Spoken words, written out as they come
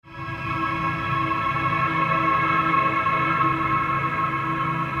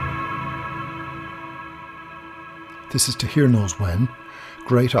This is To Hear Knows When,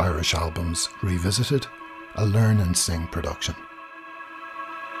 Great Irish Albums Revisited, a Learn and Sing production.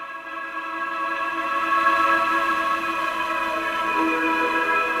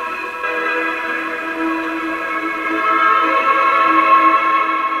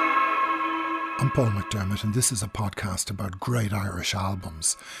 I'm Paul McDermott, and this is a podcast about great Irish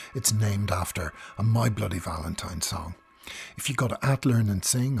albums. It's named after a My Bloody Valentine song. If you go to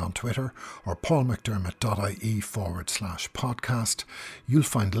 @LearnAndSing on Twitter or paulmcdermott.ie/podcast, you'll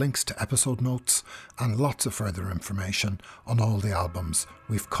find links to episode notes and lots of further information on all the albums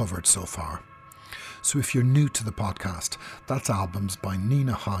we've covered so far. So if you're new to the podcast, that's albums by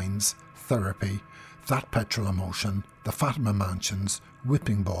Nina Hines, Therapy, That Petrol Emotion, The Fatima Mansions,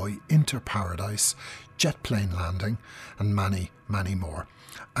 Whipping Boy, Inter Paradise, Jet Plane Landing, and many, many more.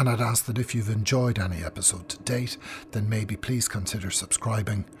 And I'd ask that if you've enjoyed any episode to date, then maybe please consider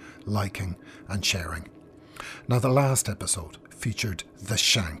subscribing, liking, and sharing. Now, the last episode featured The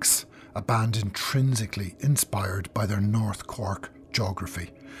Shanks, a band intrinsically inspired by their North Cork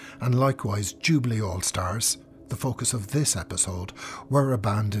geography, and likewise Jubilee Allstars, the focus of this episode, were a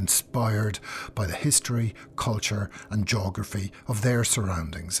band inspired by the history, culture and geography of their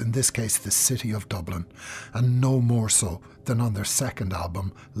surroundings, in this case the city of Dublin, and no more so than on their second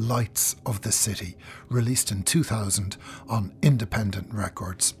album, Lights of the City, released in 2000 on Independent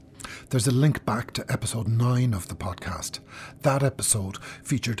Records. There's a link back to episode 9 of the podcast. That episode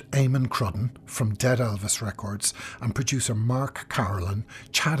featured Eamon Crudden from Dead Elvis Records and producer Mark Carolyn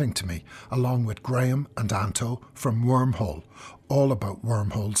chatting to me, along with Graham and Anto from Wormhole, all about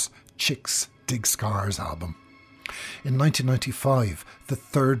Wormhole's Chicks Dig Scars album. In 1995, the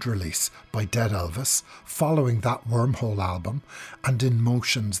third release by Dead Elvis, following that Wormhole album, and In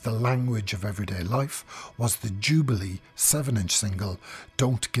Motion's The Language of Everyday Life, was the Jubilee 7-inch single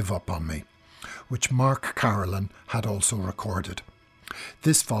Don't Give Up On Me, which Mark Carolyn had also recorded.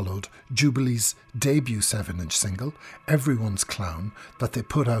 This followed Jubilee's debut 7-inch single, Everyone's Clown, that they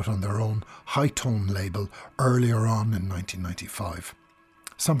put out on their own High-Tone label earlier on in 1995.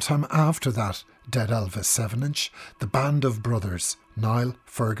 Sometime after that Dead Elvis 7-inch, the band of brothers, Niall,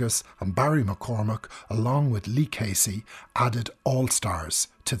 Fergus and Barry McCormack, along with Lee Casey, added Allstars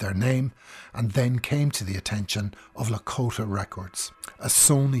to their name and then came to the attention of Lakota Records, a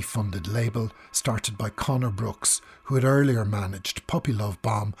Sony-funded label started by Conor Brooks, who had earlier managed Puppy Love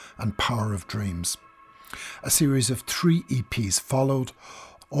Bomb and Power of Dreams. A series of 3 EPs followed,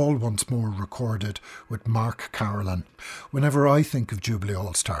 all once more recorded with Mark Carolyn. Whenever I think of Jubilee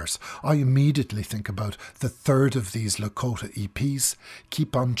Allstars, I immediately think about the third of these Lakota EPs,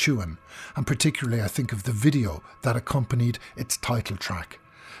 Keep On Chewin', and particularly I think of the video that accompanied its title track.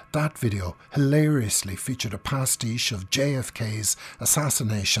 That video hilariously featured a pastiche of JFK's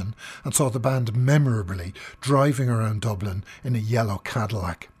assassination and saw the band memorably driving around Dublin in a yellow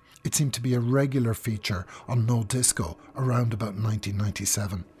Cadillac. It seemed to be a regular feature on No Disco around about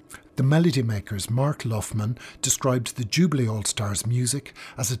 1997. The melody makers Mark Luffman described the Jubilee Allstars music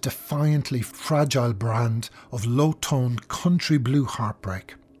as a defiantly fragile brand of low-toned country blue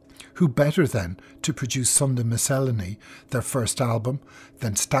heartbreak. Who better then to produce Sunday Miscellany, their first album,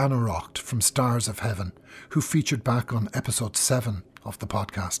 than Stan O'Rourke from Stars of Heaven, who featured back on episode 7 of the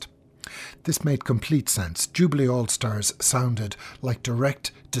podcast. This made complete sense. Jubilee Allstars sounded like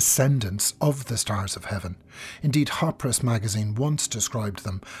direct descendants of the Stars of Heaven. Indeed, Hot Press magazine once described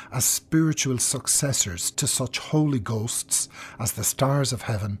them as spiritual successors to such holy ghosts as the Stars of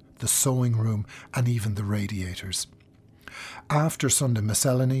Heaven, the Sewing Room and even the Radiators. After Sunday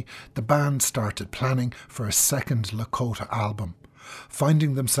Miscellany, the band started planning for a second Lakota album.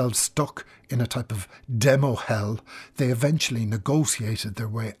 Finding themselves stuck in a type of demo hell, they eventually negotiated their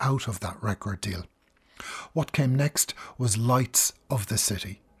way out of that record deal. What came next was Lights of the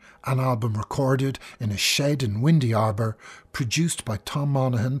City, an album recorded in a shed in Windy Arbour, produced by Tom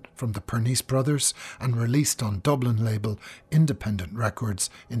Monaghan from the Pernice Brothers and released on Dublin label Independent Records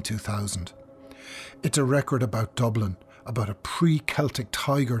in 2000. It's a record about Dublin, about a pre-Celtic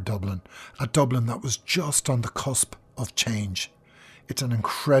Tiger Dublin, a Dublin that was just on the cusp of change. It's an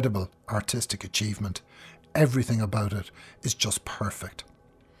incredible artistic achievement. Everything about it is just perfect.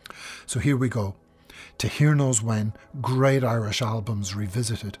 So here we go. To Hear Knows When, Great Irish Albums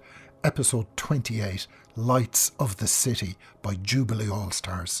Revisited, episode 28, Lights of the City by Jubilee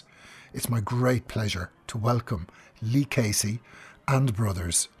Allstars. It's my great pleasure to welcome Lee Casey and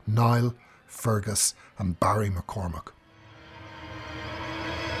brothers Niall, Fergus and Barry McCormack.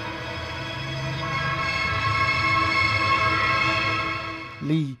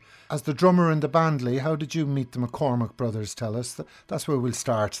 Lee, as the drummer in the band, Lee, how did you meet the McCormack brothers? Tell us. That's where we'll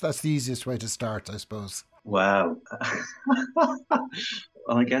start. That's the easiest way to start, I suppose. Wow.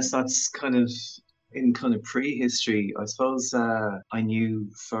 Well, I guess that's kind of in kind of prehistory. I suppose I knew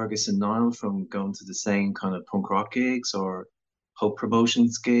Fergus and Niall from going to the same kind of punk rock gigs or Hope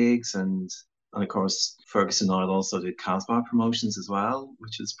Promotions gigs, and of course Fergus and Niall also did Casbah Promotions as well,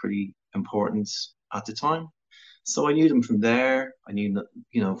 which was pretty important at the time. So I knew them from there. I knew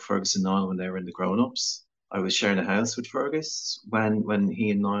Fergus and Niall when they were in the Grown Ups. I was sharing a house with Fergus when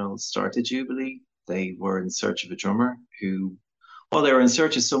he and Niall started Jubilee. They were in search of a drummer well, they were in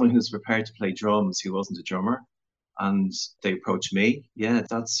search of someone who's prepared to play drums who wasn't a drummer. And they approached me. Yeah,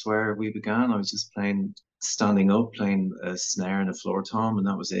 that's where we began. I was just standing up, playing a snare and a floor tom, and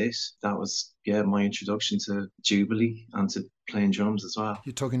that was it. That was, yeah, my introduction to Jubilee and to playing drums as well.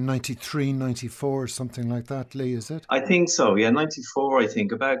 You're talking 93, 94, something like that, Lee, is it? I think so, yeah, 94, I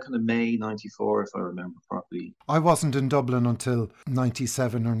think, about kind of May 94, if I remember properly. I wasn't in Dublin until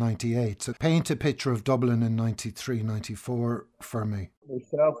 97 or 98, so paint a picture of Dublin in 93, 94 for me.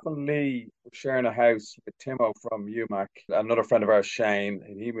 Myself and Lee were sharing a house with Timo from UMAC, another friend of ours, Shane,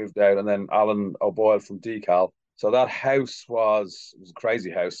 and he moved out, and then Alan O'Boyle from Decal. So that house was a crazy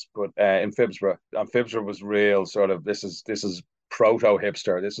house, but in Phibsborough. And Phibsborough was real sort of, this is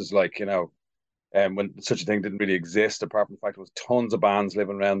proto-hipster. This is like, when such a thing didn't really exist, apart from the fact there was tons of bands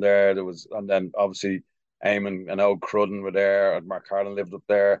living around there. And then obviously Eamon and Old Crudden were there, and Mark Harlan lived up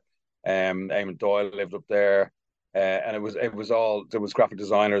there. Eamon Doyle lived up there. And it was all, there was graphic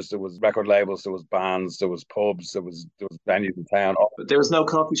designers, there was record labels, there was bands, there was pubs, there was venues in town. But there was no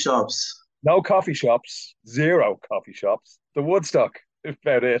coffee shops. No coffee shops, zero coffie shops. The Woodstock,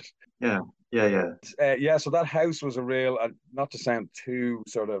 about it. Yeah. So that house was a real, not to sound too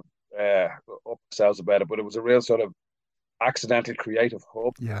sort of up ourselves about it, but it was a real sort of accidental creative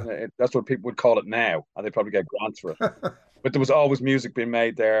hub. Yeah. That's what people would call it now, and they probably get grants for it. But there was always music being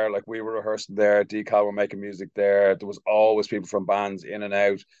made there. Like, we were rehearsing there. Decal were making music there. There was always people from bands in and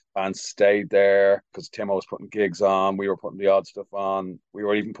out. Bands stayed there because Timo was putting gigs on. We were putting the odd stuff on. We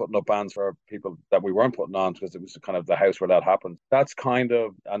were even putting up bands for people that we weren't putting on because it was kind of the house where that happened. That's kind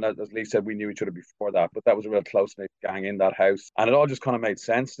of, and as Lee said, we knew each other before that, but that was a real close-knit gang in that house. And it all just kind of made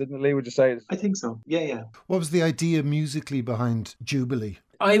sense, didn't it, Lee? Would you say? I think so. Yeah. What was the idea musically behind Jubilee?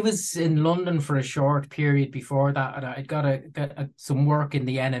 I was in London for a short period before that, and I'd got some work in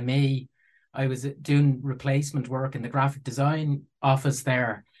the NME. I was doing replacement work in the graphic design office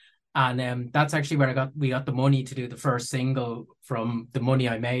there, and that's actually where we got the money to do the first single from the money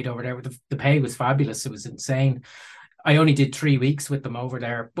I made over there. The pay was fabulous; it was insane. I only did 3 weeks with them over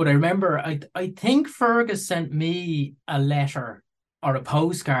there, but I remember I think Fergus sent me a letter or a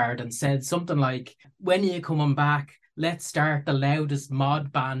postcard and said something like, "When are you coming back? Let's start the loudest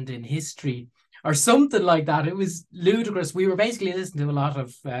mod band in history," or something like that. It was ludicrous. We were basically listening to a lot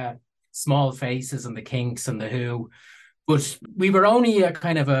of Small Faces and the Kinks and the Who, but we were only a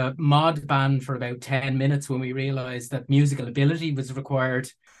kind of a mod band for about 10 minutes when we realized that musical ability was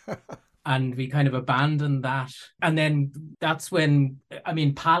required. And we kind of abandoned that. And then that's when,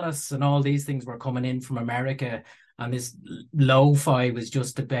 Palace and all these things were coming in from America, and this lo-fi was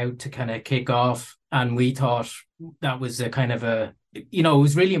just about to kind of kick off. And we thought that was a kind of it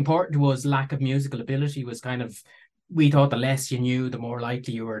was really important to us. Lack of musical ability was kind of, we thought the less you knew, the more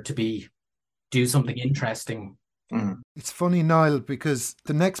likely you were to do something interesting. Mm. It's funny, Niall, because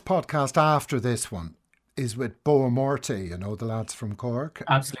the next podcast after this one is with Boa Morte, the lads from Cork.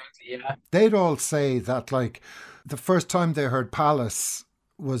 Absolutely, yeah. They'd all say that, like, the first time they heard Palace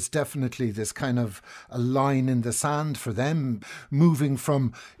was definitely this kind of a line in the sand for them, moving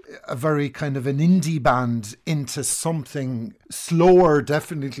from a very kind of an indie band into something slower,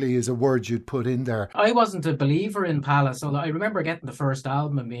 definitely is a word you'd put in there. I wasn't a believer in Palace, although I remember getting the first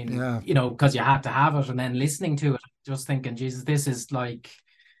album, because you had to have it, and then listening to it, just thinking, Jesus, this is like,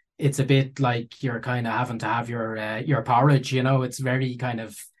 it's a bit like you're kind of having to have your porridge, it's very kind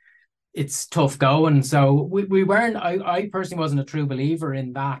of, it's tough going. So we weren't, I personally wasn't a true believer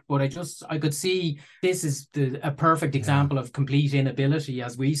in that, but I could see this is a perfect example of complete inability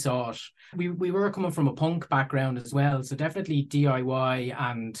as we saw it. We were coming from a punk background as well, so definitely DIY,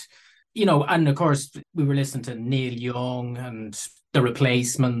 and and of course we were listening to Neil Young and the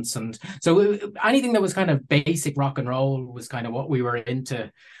Replacements, and so anything that was kind of basic rock and roll was kind of what we were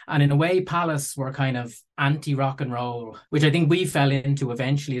into. And in a way, Palace were kind of anti-rock and roll, which I think we fell into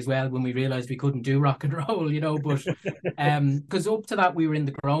eventually as well when we realized we couldn't do rock and roll, but because up to that we were in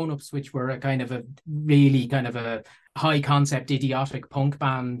the Grown-Ups, which were a kind of a really kind of a high concept idiotic punk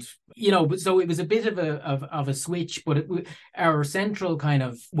band, so it was a bit of a switch, but our central kind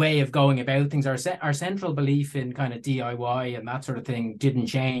of way of going about things, our central belief in kind of DIY and that sort of thing didn't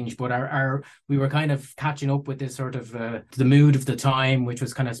change, but our we were kind of catching up with this sort of the mood of the time, which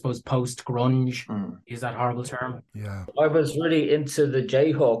was kind of, I suppose, post grunge. Is that horrible term? Yeah. I was really into the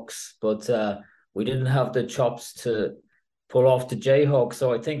Jayhawks, but we didn't have the chops to pull off the Jayhawks.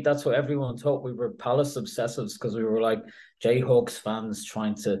 So I think that's what everyone thought. We were Palace obsessives because we were like Jayhawks fans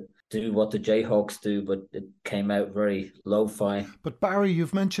trying to do what the Jayhawks do, but it came out very lo-fi. But Barry,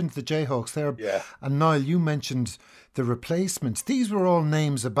 you've mentioned the Jayhawks there. Yeah. And Niall, you mentioned the Replacements. These were all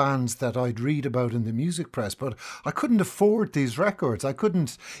names of bands that I'd read about in the music press, but I couldn't afford these records. I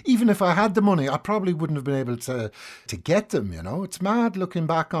couldn't, even if I had the money, I probably wouldn't have been able to get them, It's mad looking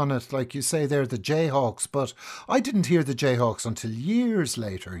back on it, like you say, they're the Jayhawks, but I didn't hear the Jayhawks until years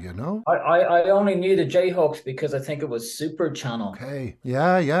later, I only knew the Jayhawks because I think it was Super Channel. Okay,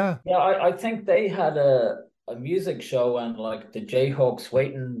 yeah. Yeah, I think they had a music show, and like the Jayhawks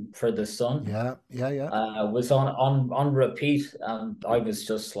Waiting for the Sun. Yeah. Was on repeat, and I was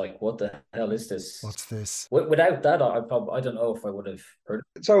just like, "What the hell is this? What's this?" Without that, I don't know if I would have heard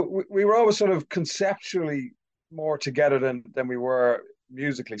it. So we were always sort of conceptually more together than we were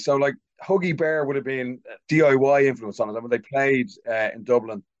musically. So like Huggy Bear would have been DIY influence on it. And when they played in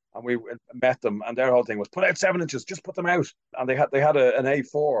Dublin, and we met them, and their whole thing was put out 7-inches, just put them out. And they had an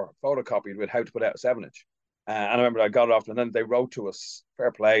A4 photocopied with how to put out a 7-inch. And I remember I got it off, and then they wrote to us,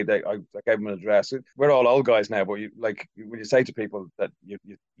 fair play. I gave them an address. We're all old guys now, but when you say to people that you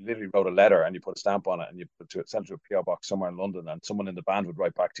literally wrote a letter and you put a stamp on it and you sent it to a PO box somewhere in London, and someone in the band would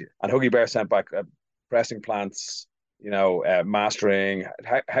write back to you. And Huggy Bear sent back pressing plants, mastering,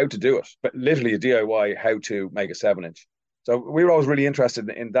 how to do it, but literally a DIY how to make a 7-inch. So we were always really interested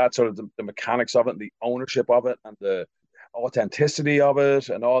in that sort of the mechanics of it, and the ownership of it, and the authenticity of it,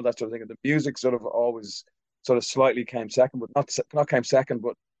 and all that sort of thing. And the music sort of always sort of slightly came second, but not came second,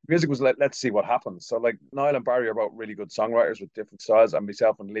 but music was let's see what happens. So like Niall and Barry are both really good songwriters with different styles, and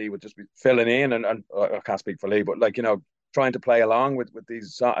myself and Lee would just be filling in, and I can't speak for Lee, but trying to play along with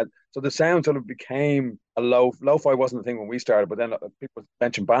these songs. So the sound sort of became a lo-fi wasn't the thing when we started, but then people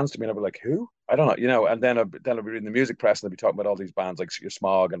mention bands to me and I'd be like, who? I don't know, and then I'd be reading the music press and I'd be talking about all these bands like your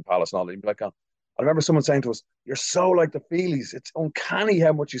Smog and Palace and all that. You'd be like, oh. I remember someone saying to us, "You're so like the Feelies. It's uncanny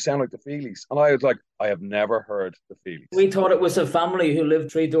how much you sound like the Feelies." And I was like, I have never heard the Feelies. We thought it was a family who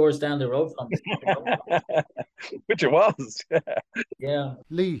lived 3 doors down the road from us. Which it was. Yeah.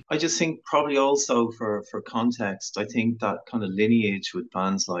 Lee? I just think probably also for context, I think that kind of lineage with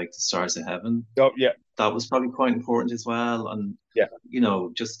bands like the Stars of Heaven. Oh, yeah. That was probably quite important as well. And, yeah,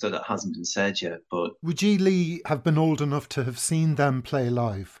 just that it hasn't been said yet. But would you, Lee, have been old enough to have seen them play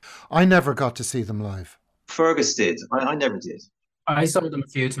live? I never got to see them live. Fergus did. I never did. I saw them a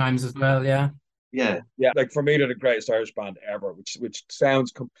few times as well, yeah. Yeah. Like for me, they're the greatest Irish band ever, which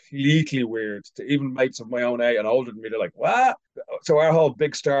sounds completely weird to even mates of my own age and older than me. They're like, what? So our whole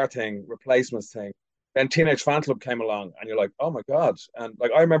Big Star thing, Replacements thing, then Teenage Fan Club came along, and you're like, oh my God. And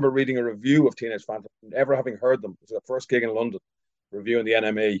like, I remember reading a review of Teenage Fan Club, never having heard them. It was their first gig in London, reviewing the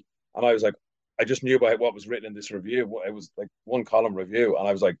NME. And I was like, I just knew by what was written in this review. It was like one column review. And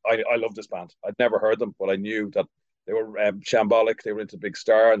I was like, I love this band. I'd never heard them, but I knew that they were shambolic. They were into Big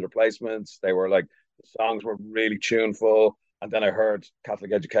Star and Replacements. They were like, the songs were really tuneful. And then I heard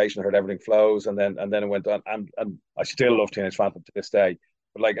Catholic Education, I heard Everything Flows. And then it went on. And I still love Teenage Fan Club to this day.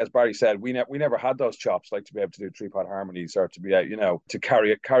 But like, as Barry said, we never had those chops, like to be able to do 3-part harmonies or to be able, to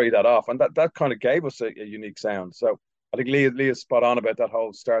carry that off. And that kind of gave us a unique sound. So I think Lee is spot on about that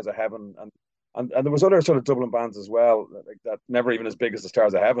whole Stars of Heaven. And there was other sort of Dublin bands as well, like that, never even as big as the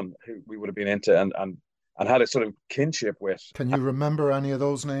Stars of Heaven, who we would have been into and had a sort of kinship with. Can you remember any of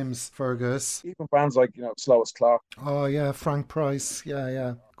those names, Fergus? Even bands like, Slowest Clock. Oh, yeah, Frank Price.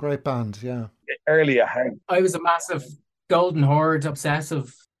 Yeah. Great band, yeah. Early ahead. I was a massive Golden Horde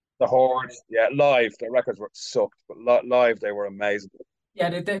obsessive. The Horde, yeah, live. Their records were sucked, but live they were amazing. Yeah,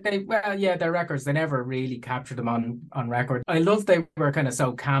 their records, they never really captured them on record. I love they were kind of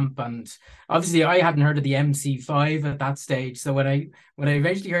so camp, and obviously I hadn't heard of the MC5 at that stage. So when I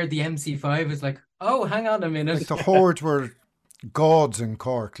eventually heard the MC5, I was like, oh, hang on a minute. Like the Horde were gods in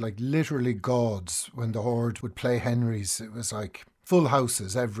Cork, like literally gods. When the Horde would play Henry's, it was like full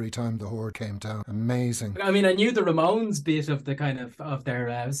houses every time the Horde came down. Amazing. I mean, I knew the Ramones bit of the kind of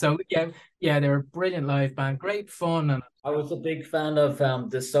their so yeah, they were a brilliant live band, great fun. And I was a big fan of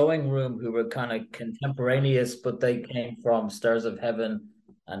the Sewing Room, who were kind of contemporaneous, but they came from Stars of Heaven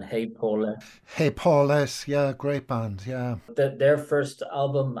and Hey Paulette. Hey Paulette, yeah, great band, yeah. Their first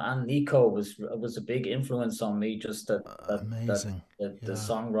album, and Nico, was a big influence on me. Just amazing, the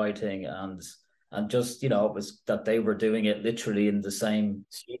songwriting and just, you know, it was that they were doing it literally in the same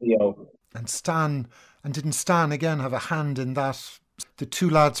studio. And didn't Stan again have a hand in that? The two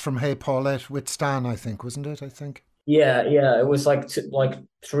lads from Hey Paulette with Stan, I think, wasn't it? I think. Yeah, it was like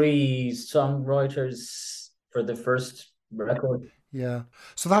three songwriters for the first record. Yeah.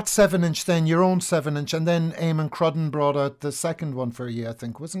 So that's 7-inch then, your own 7-inch, and then Eamon Crudden brought out the second one for you, I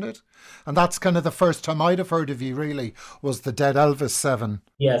think, wasn't it? And that's kind of the first time I'd have heard of you, really, was the Dead Elvis 7.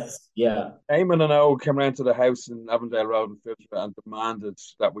 Yes, yeah. Eamon and O came round to the house in Avondale Road in Fitzroy and demanded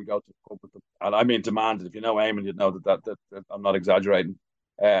that we go to the pub with them. And I mean demanded. If you know Eamon, you'd know that I'm not exaggerating.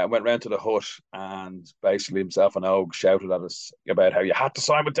 Went round to the hut, and basically himself and Og shouted at us about how you had to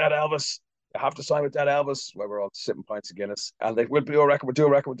sign with Dead Elvis. You have to sign with Dead Elvis, where we're all sipping pints of Guinness. And they will do a record, we'll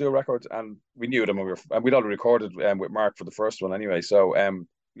do a record. And we knew them. And we'd already recorded with Mark for the first one anyway. So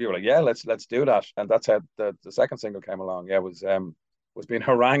we were like, yeah, let's do that. And that's how the second single came along. Yeah, was being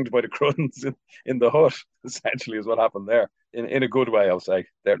harangued by the Cruddens in the hut, essentially, is what happened there. In a good way, I'll say.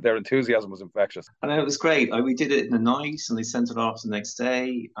 Their enthusiasm was infectious. And it was great. We did it in the night, and they sent it off the next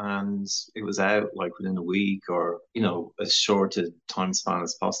day, and it was out like within a week, or, you know, as short a time span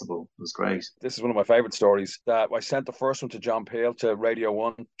as possible. It was great. This is one of my favourite stories, that I sent the first one to John Peel, to Radio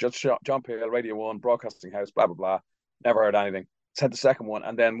 1. Just John Peel, Radio 1, Broadcasting House, blah, blah, blah. Never heard anything. Sent the second one,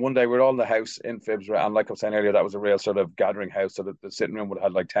 and then one day we were all in the house in Fitzroy, and like I was saying earlier, that was a real sort of gathering house, so that the sitting room would have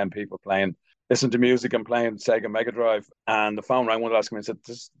had like 10 people listening to music and playing Sega Mega Drive. And the phone rang, one asked me and said,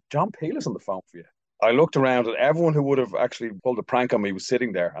 John Peel is on the phone for you. I looked around, and everyone who would have actually pulled a prank on me was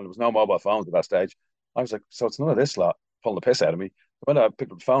sitting there, and there was no mobile phones at that stage. I was like, so it's none of this lot pulling the piss out of me. When I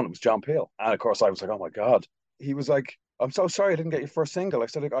picked up the phone, it was John Peel, and of course I was like, oh my God. He was like, I'm so sorry I didn't get your first single. I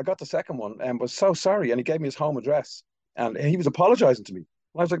said, I got the second one and was so sorry. And he gave me his home address, and he was apologizing to me.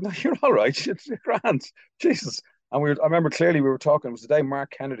 I was like, no, you're all right. It's grand. Jesus. And I remember clearly we were talking. It was the day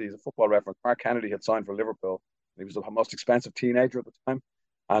Mark Kennedy, is a football reference, Mark Kennedy had signed for Liverpool. He was the most expensive teenager at the time.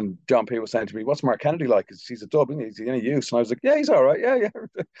 And John P. was saying to me, what's Mark Kennedy like? He's a dub, isn't he? Is he any use? And I was like, yeah, he's all right. Yeah.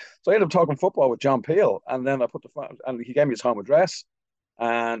 So I ended up talking football with John Peel. And then I put the phone, and he gave me his home address.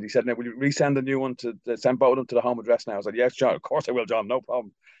 And he said, now, will you resend the new one send both of them to the home address now? I was like, yes, John, of course I will, John, no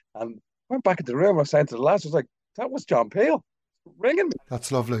problem. And I went back into the room. I was saying to the lads, I was like, that was John Peel ringing me.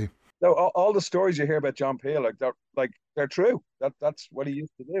 That's lovely. So all the stories you hear about John Peel, they're true. That's what he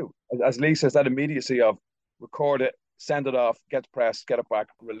used to do. As Lee says, that immediacy of record it, send it off, get pressed, get it back,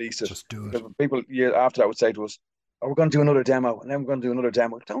 release it. Just do it. Because people years after that would say to us, "Oh, we're going to do another demo, and then we're going to do another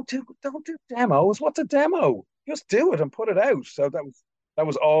demo." Don't do demos. What's a demo? Just do it and put it out. So that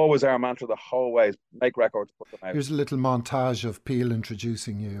was always our mantra the whole way: is make records, put them out. Here's a little montage of Peel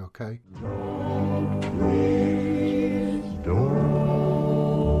introducing you. Okay.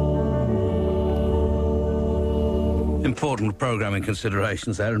 Important programming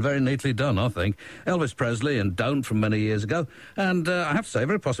considerations there, and very neatly done, I think. Elvis Presley and Don't from many years ago, and I have to say,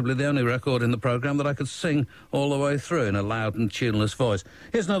 very possibly the only record in the programme that I could sing all the way through in a loud and tuneless voice.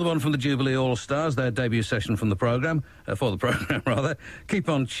 Here's another one from the Jubilee Allstars, their debut session from the programme, for the programme rather. Keep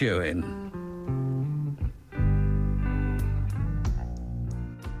on Chewing.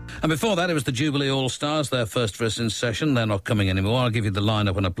 And before that, it was the Jubilee All-Stars, their first in session. They're not coming anymore. I'll give you the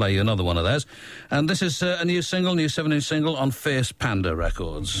lineup when I play you another one of theirs. And this is a new 7-inch single on Fierce Panda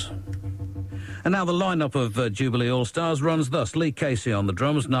Records. And now the lineup of Jubilee All-Stars runs thus. Lee Casey on the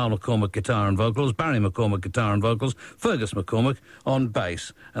drums, Niall McCormick guitar and vocals, Barry McCormick guitar and vocals, Fergus McCormick on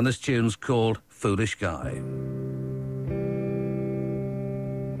bass. And this tune's called Foolish Guy.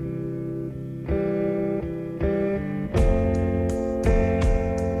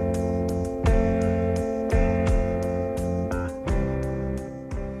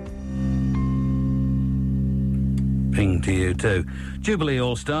 To you too. Jubilee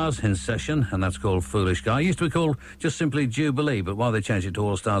All-Stars in session, and that's called Foolish Guy. It used to be called just simply Jubilee, but why they changed it to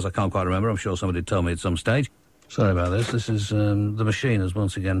All-Stars I can't quite remember. I'm sure somebody told me at some stage. Sorry about this. This is the machine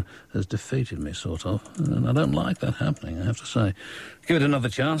has defeated me, sort of, and I don't like that happening, I have to say. Give it another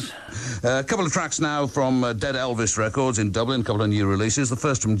chance. A couple of tracks now from Dead Elvis Records in Dublin, a couple of new releases. The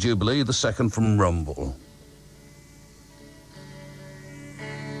first from Jubilee, the second from Rumble.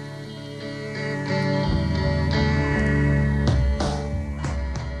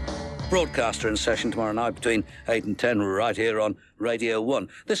 broadcaster in session tomorrow night between 8 and 10 right here on Radio 1.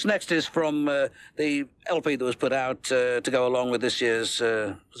 This next is from the LP that was put out to go along with this year's,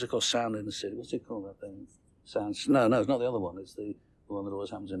 what's it called, Sound in the City? What's it called, that thing? Sounds? No, it's not the other one. It's the one that always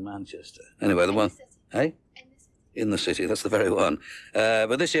happens in Manchester. Anyway, the one... Hey? In the City, that's the very one.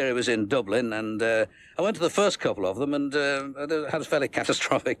 But this year it was in Dublin, and I went to the first couple of them, and I had a fairly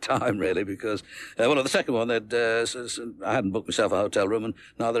catastrophic time, really, because, the second one, I hadn't booked myself a hotel room, and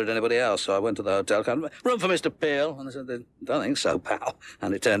neither had anybody else, so I went to the hotel, room for Mr. Peel, and they said, don't think so, pal.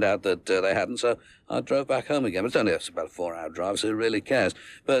 And it turned out that they hadn't, so I drove back home again. But it's about a 4-hour drive, so who really cares?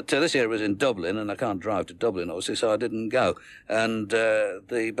 But this year it was in Dublin, and I can't drive to Dublin, obviously, so I didn't go. And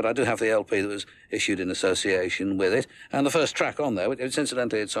but I do have the LP that was issued in association with it. And the first track on there,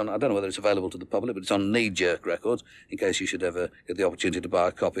 incidentally, it's on, I don't know whether it's available to the public, but it's on Knee Jerk Records, in case you should ever get the opportunity to buy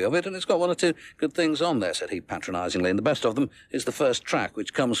a copy of it. And it's got one or two good things on there, said he patronisingly. And the best of them is the first track,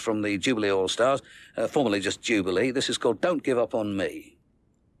 which comes from the Jubilee Allstars, formerly just Jubilee. This is called Don't Give Up on Me.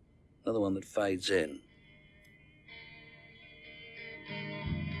 Another one that fades in.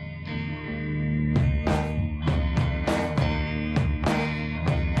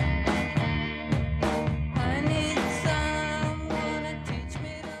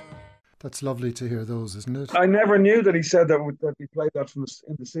 That's lovely to hear those, isn't it? I never knew that he said that we played that in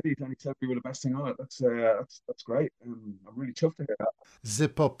the city, and he said we were the best thing on it. That's great. I'm really chuffed to hear that.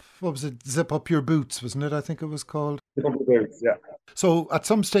 Zip Up, what was it? Zip Up Your Boots, wasn't it? I think it was called. Zip Up Your Boots, yeah. So at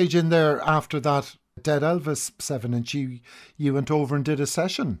some stage in there after that Dead Elvis 7-inch, you went over and did a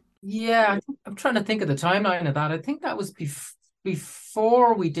session. Yeah, I'm trying to think of the timeline of that. I think that was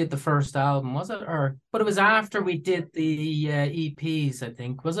before we did the first album, was it? But it was after we did the EPs, I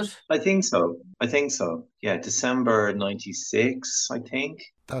think, was it? I think so. Yeah, December 96, I think.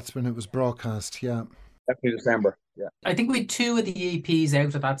 That's when it was broadcast, yeah. Definitely December, yeah. I think we had 2 of the EPs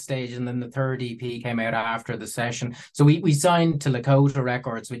out at that stage, and then the third EP came out after the session. So we signed to Lakota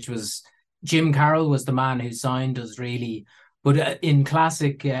Records, which was, Jim Carroll was the man who signed us, really. But in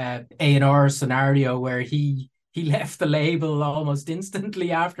classic A&R scenario where he left the label almost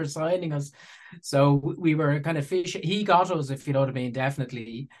instantly after signing us. So we were kind of fish. He got us, if you know what I mean,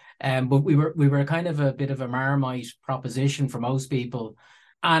 definitely. But we were kind of a bit of a Marmite proposition for most people.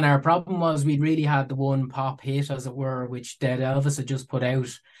 And our problem was we'd really had the one pop hit, as it were, which Dead Elvis had just put out.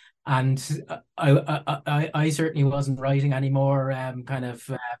 And I certainly wasn't writing any more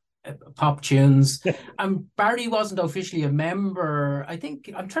pop tunes. And Barry wasn't officially a member. I think,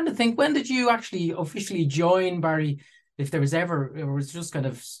 I'm trying to think, when did you actually officially join, Barry? If there was ever, it was just kind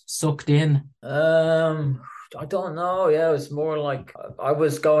of sucked in. I don't know. Yeah, it was more like I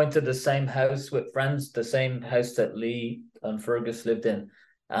was going to the same house with friends, the same house that Lee and Fergus lived in,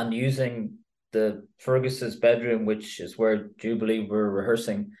 and using the Fergus's bedroom, which is where Jubilee were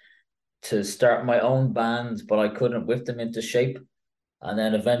rehearsing, to start my own band, but I couldn't whip them into shape. And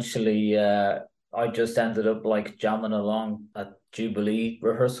then eventually I just ended up like jamming along at Jubilee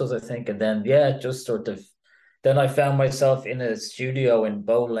rehearsals, I think. And then, just sort of, then I found myself in a studio in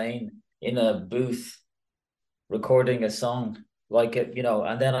Bow Lane in a booth recording a song like it,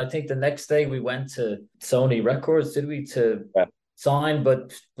 and then I think the next day we went to Sony Records, did we, to sign,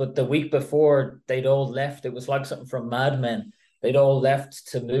 but the week before they'd all left. It was like something from Mad Men. They'd all left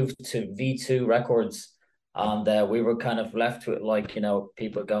to move to V2 Records. And we were kind of left with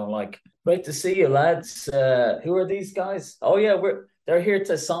people going like, great to see you, lads. Who are these guys? Oh yeah, they're here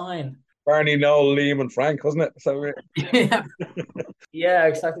to sign. Barney, Noel, Liam, and Frank, wasn't it? So yeah, yeah,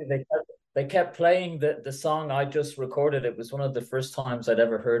 exactly. They kept playing the song I just recorded. It was one of the first times I'd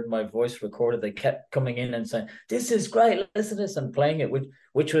ever heard my voice recorded. They kept coming in and saying, "This is great, listen to this," and playing it,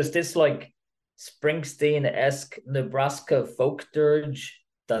 which was this like Springsteen-esque Nebraska folk dirge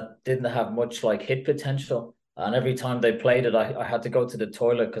that didn't have much like hit potential. And every time they played it, I had to go to the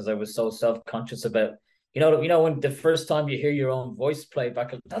toilet because I was so self-conscious about, when the first time you hear your own voice play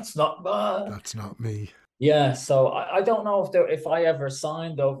back, that's not me. Yeah, so I don't know if I ever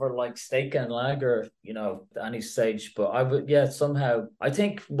signed over like Steak and Lager, at any stage, but I would, somehow, I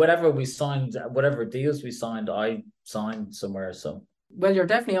think whatever deals we signed, I signed somewhere, so. Well, you're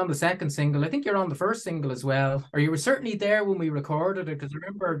definitely on the second single. I think you're on the first single as well. Or you were certainly there when we recorded it, because I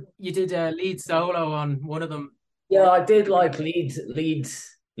remember you did a lead solo on one of them. Yeah, I did like lead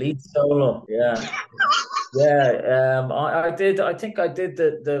solo. Yeah. Yeah. I did. I think I did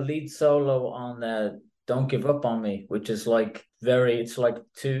the lead solo on Don't Give Up on Me, which is like it's like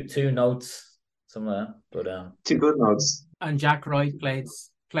two notes somewhere. But two good notes. And Jack Wright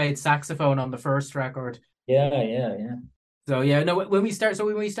played saxophone on the first record. Yeah. So when we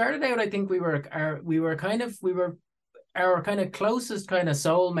started out, I think we were our kind of closest kind of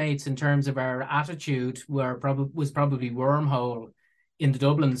soulmates in terms of our attitude was probably Wormhole in the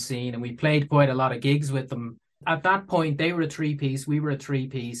Dublin scene, and we played quite a lot of gigs with them. At that point, they were a three-piece, we were a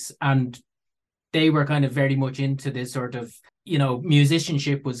three-piece, and they were kind of very much into this sort of,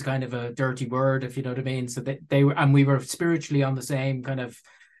 musicianship was kind of a dirty word, if you know what I mean. So they were, and we were spiritually on the same kind of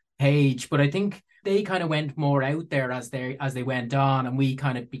page. But I think they kind of went more out there as they went on, and we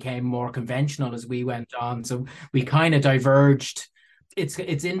kind of became more conventional as we went on. So we kind of diverged. It's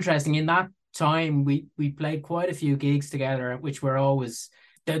interesting. In that time, we played quite a few gigs together, which were always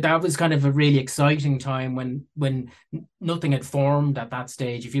that was kind of a really exciting time when nothing had formed at that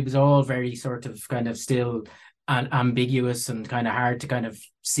stage. If it was all very sort of kind of still and ambiguous and kind of hard to kind of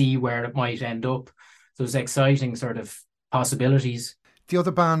see where it might end up. So it was exciting sort of possibilities. The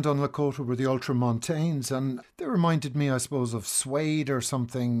other band on Lakota were the Ultramontanes, and they reminded me, I suppose, of Suede or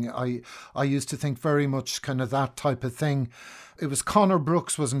something. I used to think very much kind of that type of thing. It was Connor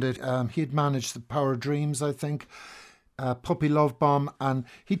Brooks, wasn't it? He had managed the Power Dreams, I think. Puppy Love Bomb, and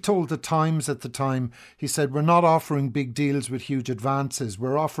he told the Times at the time, he said, we're not offering big deals with huge advances.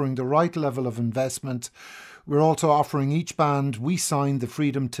 We're offering the right level of investment. We're also offering each band we signed the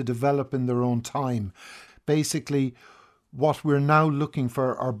freedom to develop in their own time. Basically, what we're now looking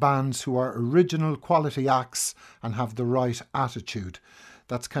for are bands who are original quality acts and have the right attitude.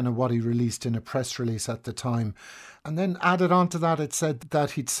 That's kind of what he released in a press release at the time. And then added on to that, it said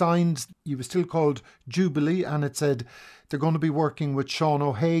that he'd signed, he was still called Jubilee, and it said they're going to be working with Sean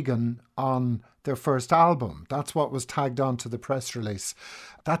O'Hagan on their first album. That's what was tagged on to the press release.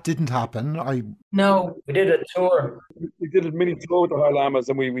 That didn't happen. No, we did a tour. We did a mini tour with the High Llamas,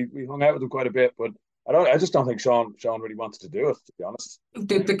 and we hung out with them quite a bit, but I just don't think Sean really wanted to do it, to be honest.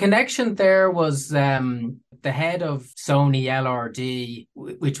 The connection there was the head of Sony LRD,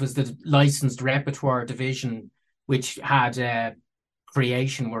 which was the licensed repertoire division, which had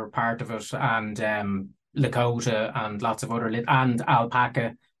Creation were part of it, and Lakota and lots of other and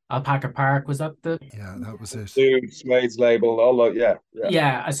Alpaca Park, was that the? Yeah, that was it. Dude, Slade's label, all that, yeah.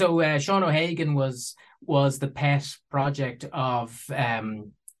 Yeah. So Sean O'Hagan was the pet project of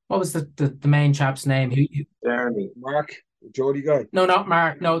what was the main chap's name? Who Jeremy. Mark, the Geordie guy. No, not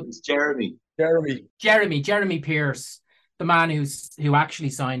Mark. No, It's Jeremy. Jeremy Pierce, the man who actually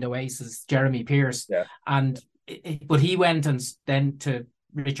signed Oasis, Jeremy Pierce. Yeah. And but he went and then to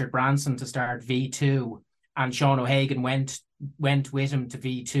Richard Branson to start V2, and Sean O'Hagan went with him to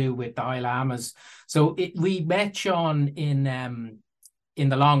V2 with the High Llamas. So we met Sean in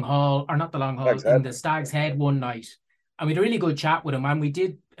the Long Hall, or not the Long Hall, in the Stag's Head one night, and we had a really good chat with him, and we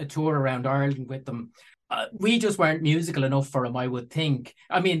did a tour around Ireland with them. We just weren't musical enough for him, I would think.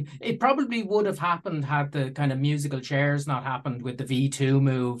 I mean, it probably would have happened had the kind of musical chairs not happened with the V2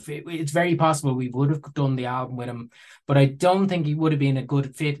 move. It's very possible we would have done the album with him, but I don't think he would have been a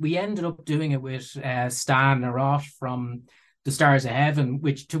good fit. We ended up doing it with Stan Narot from the Stars of Heaven,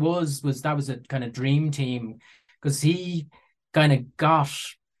 which to us was a kind of dream team, because he kind of got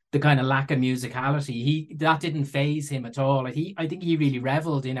the kind of lack of musicality. That didn't faze him at all. I think he really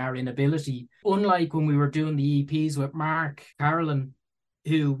reveled in our inability. Unlike when we were doing the EPs with Mark Carolyn,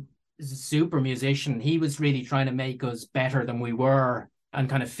 who is a super musician, he was really trying to make us better than we were and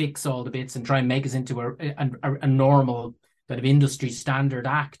kind of fix all the bits and try and make us into a normal kind of industry standard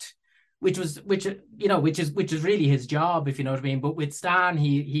act, which is really his job, if you know what I mean. But with Stan,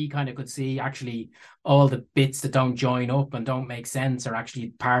 he kind of could see actually all the bits that don't join up and don't make sense are actually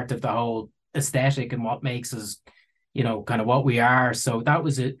part of the whole aesthetic and what makes us, kind of what we are. So that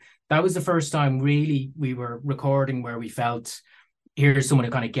was it. That was the first time really we were recording where we felt, here's someone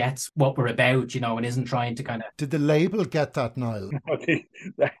who kind of gets what we're about, and isn't trying to kind of. Did the label get that, Niall?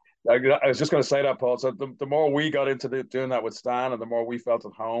 I was just going to say that, Paul. So the more we got into doing that with Stan, and the more we felt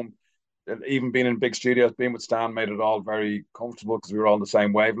at home, even being in big studios, being with Stan made it all very comfortable because we were all on the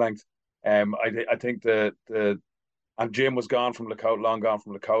same wavelength. I think and Jim was gone from Lakota, long gone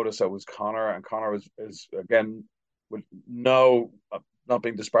from Lakota, so it was Connor, and Connor is again, with not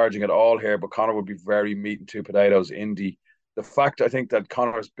being disparaging at all here, but Connor would be very meat and two potatoes indie. The fact I think that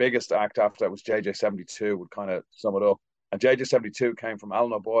Connor's biggest act after that was JJ72 would kind of sum it up. And JJ72 came from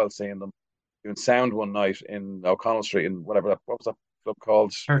Alan O'Boyle seeing them doing sound one night in O'Connell Street in what was that club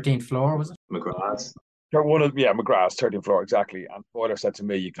called? 13th floor, was it? McGrath's. McGrath's 13th floor, exactly. And Boiler said to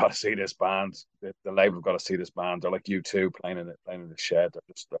me, "You got to see this band. The label have got to see this band. They're like U2 playing in the shed.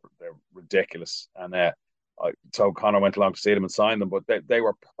 They're ridiculous." And so Connor went along to see them and signed them. But they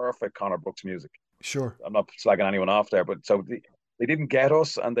were perfect Connor Brooks music. Sure. I'm not slagging anyone off there, but so They didn't get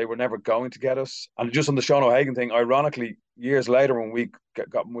us, and they were never going to get us. And just on the Sean O'Hagan thing, ironically, years later when we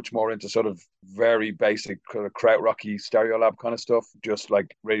got much more into sort of very basic kind of krautrocky Stereolab kind of stuff, just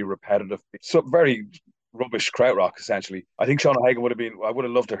like really repetitive, so very rubbish krautrock essentially. I think Sean O'Hagan would have been. I would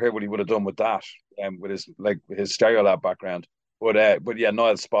have loved to hear what he would have done with that, with his Stereolab background. But yeah,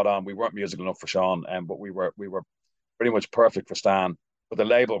 Niall's spot on. We weren't musical enough for Sean, but we were pretty much perfect for Stan. But the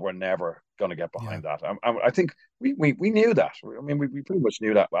label were never going to get behind that. I think we knew that. I mean, we pretty much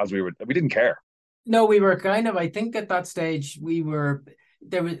knew that as we didn't care. No, we were kind of, I think at that stage,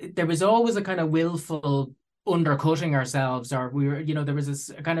 there was always a kind of willful undercutting ourselves, or we were, there was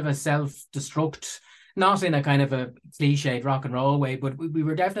a kind of a self-destruct, not in a kind of a cliched rock and roll way, but we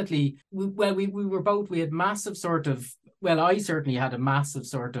were definitely, we were both, we had massive sort of, well, I certainly had a massive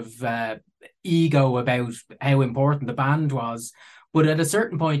sort of ego about how important the band was. But at a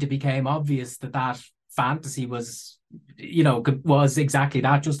certain point, it became obvious that fantasy was, was exactly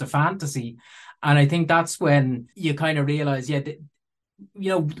that, just a fantasy. And I think that's when you kind of realize,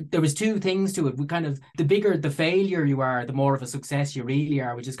 there was two things to it. We kind of, the bigger the failure you are, the more of a success you really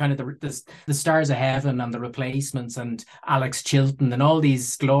are, which is kind of the Stars of Heaven and the Replacements and Alex Chilton and all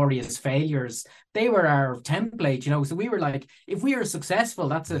these glorious failures. They were our template, So we were like, if we are successful,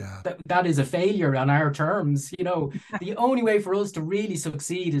 that is a failure on our terms. The only way for us to really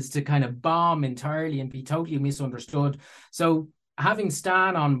succeed is to kind of bomb entirely and be totally misunderstood. So having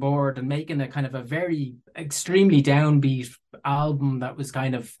Stan on board and making a kind of a very extremely downbeat album that was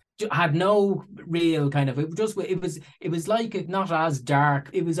kind of had no real kind of, it was like not as dark.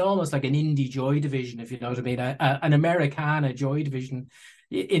 It was almost like an indie Joy Division, if you know what I mean, an Americana Joy Division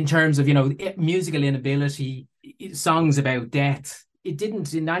in terms of musical inability, songs about death. It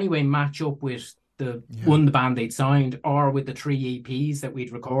didn't in any way match up with the band they'd signed, or with the 3 EPs that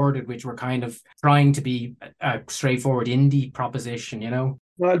we'd recorded, which were kind of trying to be a straightforward indie proposition,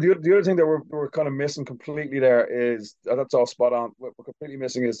 Well, the other thing that we're kind of missing completely there is, that's all spot on. What we're completely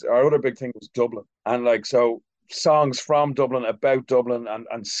missing is our other big thing was Dublin. And so songs from Dublin, about Dublin,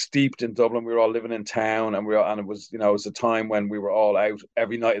 and steeped in Dublin. We were all living in town, and it was it was a time when we were all out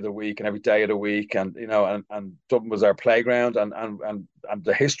every night of the week and every day of the week, and and Dublin was our playground, and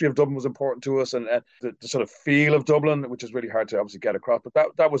the history of Dublin was important to us, and the sort of feel of Dublin, which is really hard to obviously get across, but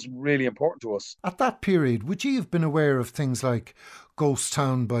that was really important to us. At that period, would you have been aware of things like Ghost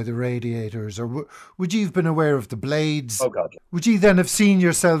Town by the Radiators, or would you have been aware of the Blades? Oh God! Would you then have seen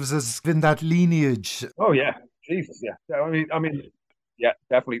yourselves as in that lineage? Oh yeah. Jesus, yeah. I mean, yeah,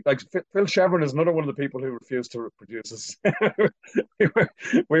 definitely. Like Phil Chevron is another one of the people who refused to produce us.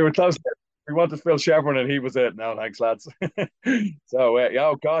 we were close. We wanted Phil Chevron, and he was it. No, thanks, lads. So,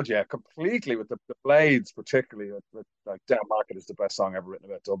 oh God, yeah, completely with the Blades, particularly. Like Down Market is the best song ever written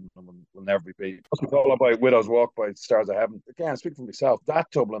about Dublin, and will never be beat. Followed by Widow's Walk by Stars of Heaven. Again, speaking for myself, that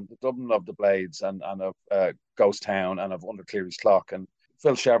Dublin, the Dublin of the Blades, and of Ghost Town, and of Under Cleary's Clock, and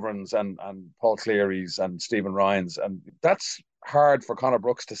Phil Chevrons and Paul Cleary's and Stephen Ryan's, and that's hard for Conor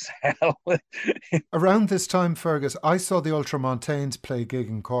Brooks to sell. Around this time, Fergus, I saw the Ultramontanes play a gig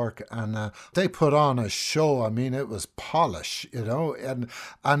in Cork, and they put on a show. I mean, it was polish, and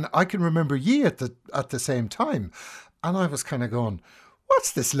I can remember ye at the same time, and I was kind of going,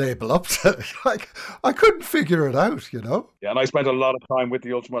 what's this label up to? Like, I couldn't figure it out, Yeah, and I spent a lot of time with the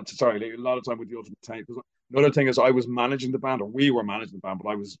Ultramontanes. Because another thing is, I was managing the band, or we were managing the band, but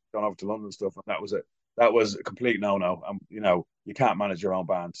I was gone over to London and stuff, and that was it. That was a complete no-no. You can't manage your own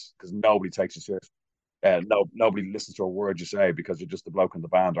band because nobody takes you seriously. Nobody listens to a word you say because you're just the bloke in the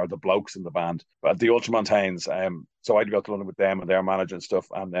band, or the blokes in the band. But the Ultramontanes, so I'd go to London with them and their manager and stuff,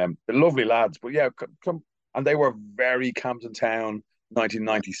 and they're lovely lads. But yeah, and they were very Camden Town,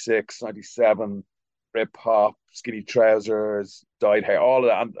 1996, 97, rip hop, skinny trousers, dyed hair, all of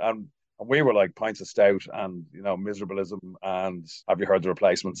that, and we were like pints of stout and miserableism and Have You Heard the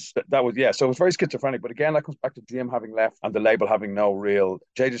Replacements? That was, yeah, so it was very schizophrenic. But again, that comes back to Jim having left and the label having no real.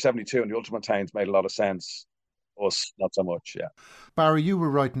 JJ72 and the Ultramontanes made a lot of sense. Us, not so much, yeah. Barry, you were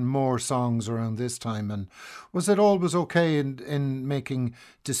writing more songs around this time, and was it always okay in making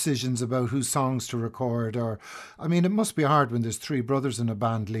decisions about whose songs to record? Or, I mean, it must be hard when there's three brothers in a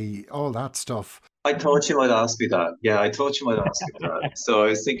band, Lee, all that stuff. I thought you might ask me that. Yeah, I thought you might ask me that. So I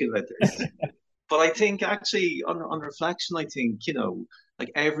was thinking about this. But I think actually, on reflection, I think,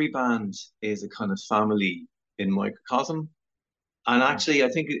 like every band is a kind of family in microcosm. And actually, I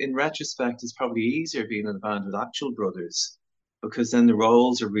think in retrospect, it's probably easier being in a band with actual brothers, because then the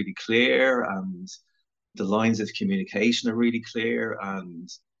roles are really clear and the lines of communication are really clear. And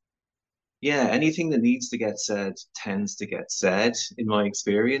yeah, anything that needs to get said tends to get said, in my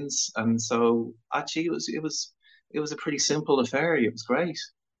experience. And so actually, it was it was a pretty simple affair. It was great.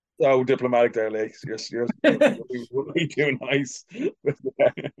 So diplomatic there, Lee. You're really too nice.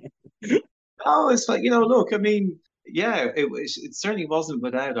 Oh, it's like, look, I mean, yeah, it certainly wasn't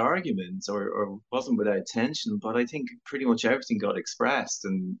without arguments or wasn't without tension, but I think pretty much everything got expressed,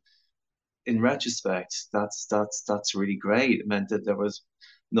 and in retrospect, that's really great. It meant that there was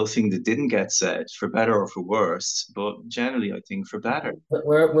nothing that didn't get said, for better or for worse, but generally, I think for better.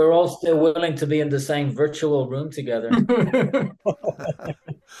 We're all still willing to be in the same virtual room together.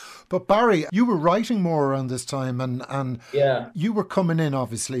 But Barry, you were writing more around this time, and Yeah. you were coming in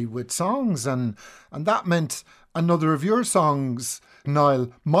obviously with songs, and that meant another of your songs,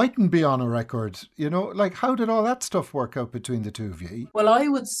 Niall, mightn't be on a record. Like, how did all that stuff work out between the two of you? Well, I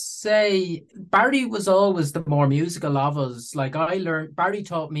would say Barry was always the more musical of us. Like, Barry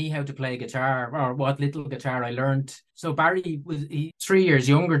taught me how to play guitar, or what little guitar I learned. So Barry was 3 years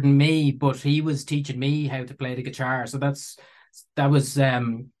younger than me, but he was teaching me how to play the guitar. So that was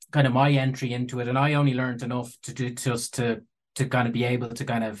kind of my entry into it, and I only learned enough to do just to kind of be able to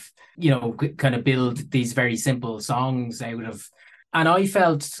kind of kind of build these very simple songs out of. And I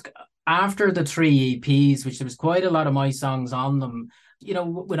felt after the 3 EPs, which there was quite a lot of my songs on them,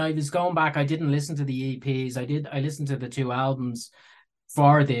 when I was going back, I didn't listen to the EPs. I listened to the 2 albums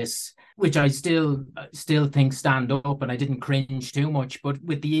for this, which I still think stand up, and I didn't cringe too much. But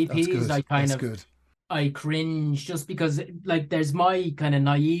with the EPs, I cringe just because, like, there's my kind of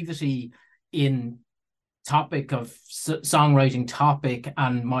naivety in topic of songwriting topic,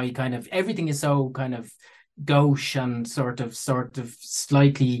 and my kind of everything is so kind of gauche and sort of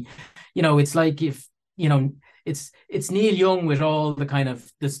slightly, it's like if it's Neil Young with all the kind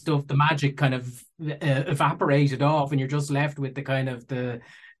of the stuff, the magic kind of evaporated off, and you're just left with the kind of the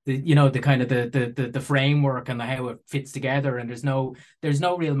kind of the framework and how it fits together, and there's no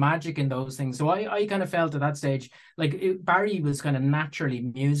real magic in those things. So I kind of felt at that stage like Barry was kind of naturally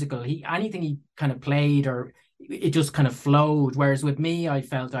musical. Anything he kind of played, or it just kind of flowed, whereas with me, I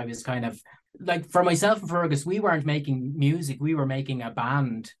felt I was kind of like, for myself and Fergus, we weren't making music, we were making a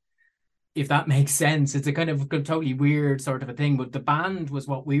band, if that makes sense. It's a kind of totally weird sort of a thing, but the band was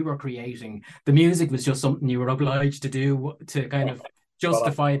what we were creating. The music was just something you were obliged to do to kind of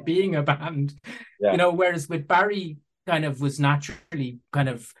justify it being a band. Yeah. Whereas with Barry, kind of was naturally kind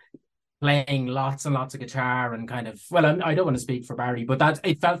of playing lots and lots of guitar, and kind of, well, I don't want to speak for Barry, but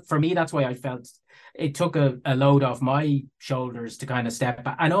it felt, for me, that's why I felt it took a load off my shoulders to kind of step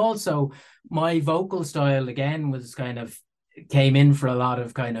back. And also my vocal style again was kind of came in for a lot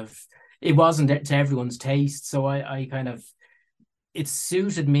of kind of, it wasn't to everyone's taste, so I kind of, it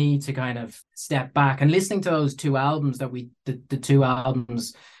suited me to kind of step back. And listening to those 2 albums the 2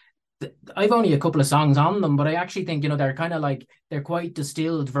 albums, I've only a couple of songs on them, but I actually think, they're kind of like, they're quite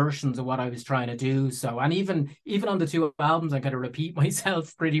distilled versions of what I was trying to do. So, and even on the 2 albums, I kind of repeat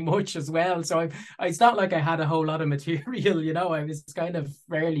myself pretty much as well. So it's not like I had a whole lot of material, I was kind of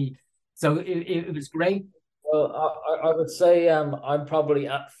fairly, so it was great. Well, I would say I'm probably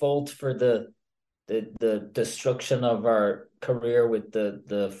at fault for the destruction of our career with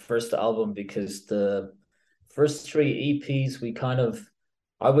the first album, because the first 3 EPs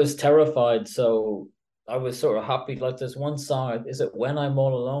I was terrified, so I was sort of happy. Like, there's one song, is it When I'm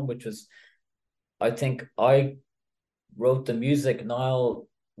All Alone, which was, I think I wrote the music, Niall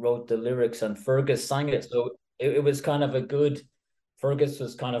wrote the lyrics, and Fergus sang it. So it was kind of a good, Fergus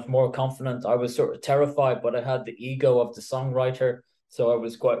was kind of more confident. I was sort of terrified, but I had the ego of the songwriter, so I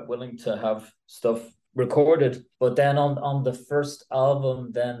was quite willing to have stuff recorded. But then on the first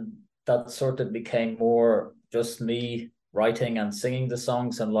album, then that sort of became more just me writing and singing the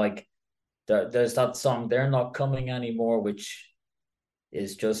songs, and like there's that song They're Not Coming Anymore, which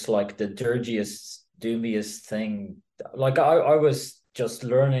is just like the dirtiest, doomiest thing. Like I was just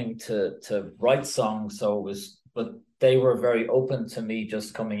learning to write songs, so it was, but they were very open to me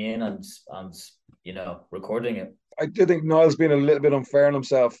just coming in and recording it. I do think Niall's been a little bit unfair on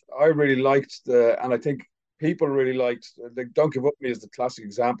himself. I really liked and I think people really liked, like, Don't Give Up On Me is the classic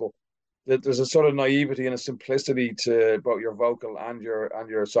example. That there's a sort of naivety and a simplicity to both your vocal and your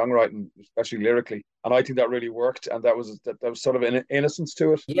songwriting, especially lyrically, and I think that really worked. And that was sort of an innocence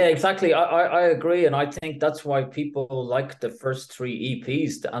to it. Yeah, exactly. I agree, and I think that's why people like the first 3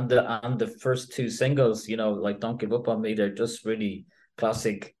 EPs and the first 2 singles. Like Don't Give Up On Me. They're just really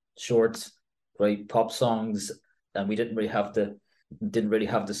classic, short, great pop songs, and we didn't really have the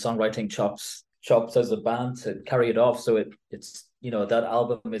songwriting chops as a band to carry it off. So it's that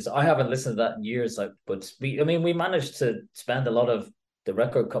album is, I haven't listened to that in years, but we managed to spend a lot of the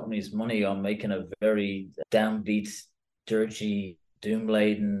record company's money on making a very downbeat, dirty,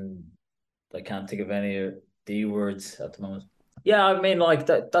 doom-laden, I can't think of any of D words at the moment. Yeah, I mean, like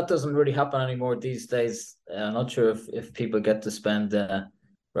that doesn't really happen anymore these days. I'm not sure if people get to spend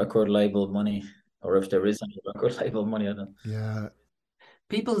record label money, or if there is any record label money. I don't. Yeah.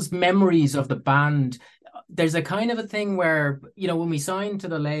 People's memories of the band, there's a kind of a thing where, when we signed to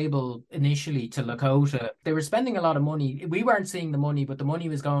the label initially to Lakota, they were spending a lot of money. We weren't seeing the money, but the money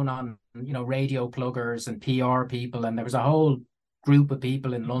was going on, radio pluggers and PR people. And there was a whole group of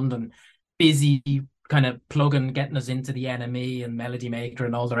people in London busy kind of plugging, getting us into the NME and Melody Maker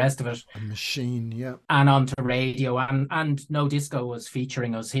and all the rest of it. A machine, yeah. And onto radio, and No Disco was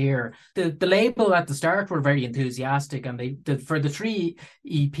featuring us here. The label at the start were very enthusiastic, and for the 3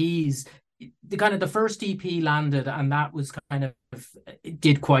 EPs, the first EP landed, and that was kind of, it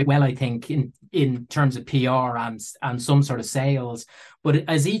did quite well, I think, in terms of PR and some sort of sales. But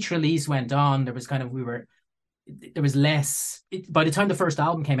as each release went on, there was less. By the time the first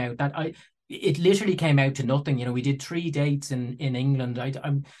album came out, it literally came out to nothing. We did 3 dates in England. I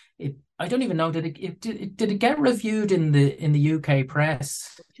don't even know, did it get reviewed in the UK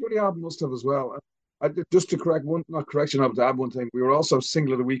press? I'm sure the album must have as well. Just to correct one, not correction, I have to add one thing. We were also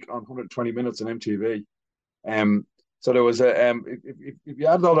single of the week on 120 Minutes on MTV. So there was if you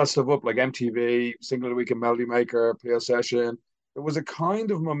add all that stuff up, like MTV, single of the week in Melody Maker, PL Session, there was a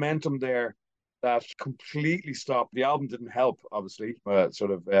kind of momentum there that completely stopped. The album didn't help, obviously,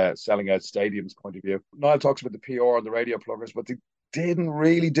 selling out stadiums point of view. Niall talks about the PR and the radio pluggers, but they didn't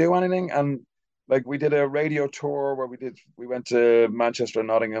really do anything. And like, we did a radio tour where we went to Manchester,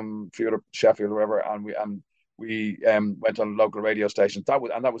 Nottingham, Sheffield, wherever, and we went on local radio stations. That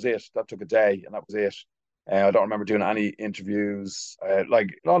was it. That took a day, and that was it. I don't remember doing any interviews.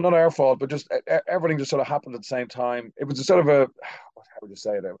 Not our fault, but just everything just sort of happened at the same time. It was a sort of how would you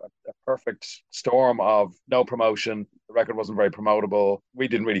say it? A perfect storm of no promotion. The record wasn't very promotable. We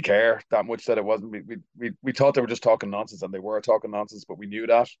didn't really care that much that it wasn't. We thought they were just talking nonsense, and they were talking nonsense, but we knew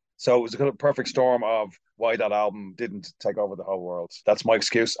that. So it was a kind of perfect storm of why that album didn't take over the whole world. That's my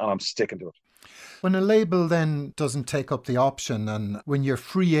excuse, and I'm sticking to it. When a label then doesn't take up the option, and when you're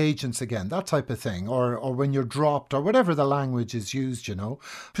free agents again, that type of thing, or when you're dropped, or whatever the language is used,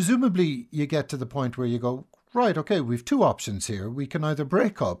 presumably you get to the point where you go, right, okay, we've 2 options here. We can either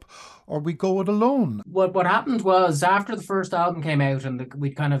break up or we go it alone. What happened was, after the first album came out and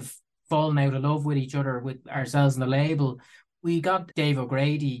we'd kind of fallen out of love with each other, with ourselves and the label, we got Dave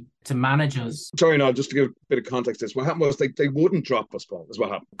O'Grady to manage us. Sorry, no, just to give a bit of context, what happened was they wouldn't drop us, Paul, is what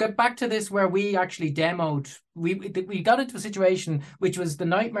happened. Get back to this where we actually demoed. We got into a situation which was the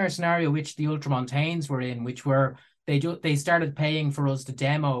nightmare scenario which the Ultramontanes were in, which were they started paying for us to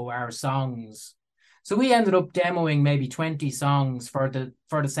demo our songs. So we ended up demoing maybe 20 songs for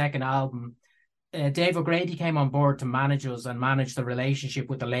the second album. Dave O'Grady came on board to manage us and manage the relationship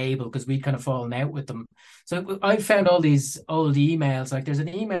with the label, because we'd kind of fallen out with them. So I found all these old emails. Like, there's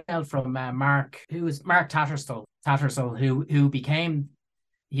an email from Mark Tattersall,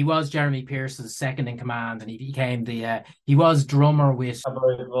 he was Jeremy Pierce's second in command, and he became he was drummer with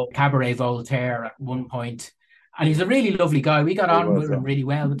Cabaret Voltaire at one point. And he's a really lovely guy. We got on with him really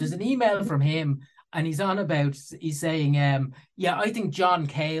well. But there's an email from him, and he's saying, I think John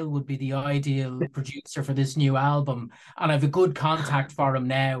Cale would be the ideal producer for this new album, and I have a good contact for him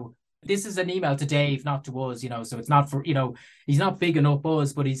now. This is an email to Dave, not to us, so it's not for, he's not big enough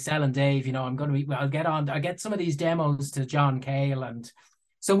us, but he's selling Dave, I'll get some of these demos to John Cale. And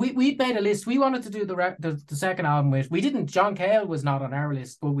so we made a list. We wanted to do the second album with, John Cale was not on our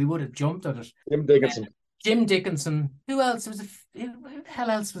list, but we would have jumped at it. Jim Dickinson. Who else who the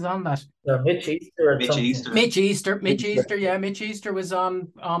hell else was on that? Mitch Easter. Mitch Easter. Yeah, Mitch Easter was on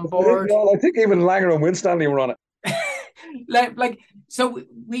board. I think even Langer and Winstanley were on it. So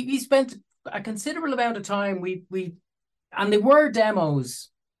we spent a considerable amount of time. And they were demos.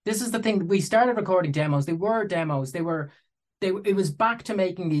 This is the thing. We started recording demos. They were demos. It was back to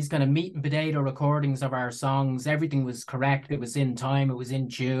making these kind of meat and potato recordings of our songs. Everything was correct. It was in time. It was in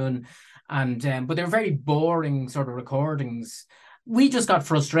tune. And but they were very boring sort of recordings. We just got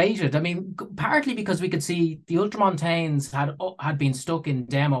frustrated. I mean, partly because we could see the Ultramontanes had been stuck in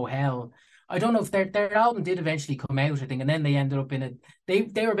demo hell. I don't know if their album did eventually come out, I think, and then they ended up in it.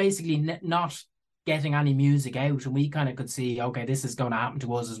 They were basically not getting any music out, and we kind of could see, okay, this is going to happen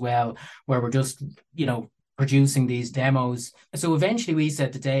to us as well, where we're just, producing these demos. So eventually we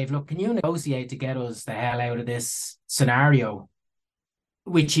said to Dave, look, can you negotiate to get us the hell out of this scenario?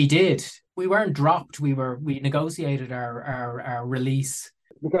 Which he did. We weren't dropped. We negotiated our release.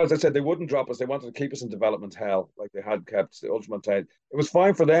 because I said they wouldn't drop us. They wanted to keep us in development hell, like they had kept the Ultramontane. It was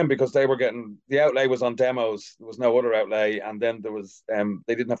fine for them because they were getting the outlay was on demos. There was no other outlay, and then there was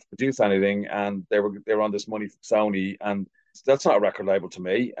they didn't have to produce anything, and they were on this money from Sony, and that's not a record label to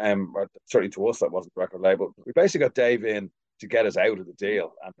me. Or certainly to us, that wasn't a record label. We basically got Dave in to get us out of the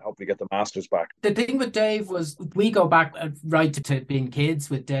deal and hopefully get the masters back. The thing with Dave was we go back right to being kids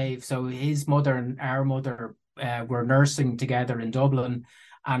with Dave. So his mother and our mother were nursing together in Dublin,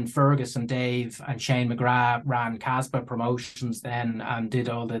 and Fergus and Dave and Shane McGrath ran Casbah Promotions then and did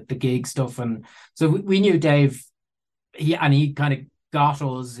all the gig stuff. And so we knew Dave, he kind of got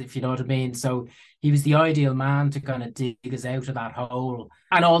us, if you know what I mean. So he was the ideal man to kind of dig us out of that hole.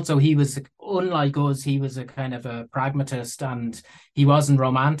 And also he was, unlike us, he was a kind of a pragmatist, and he wasn't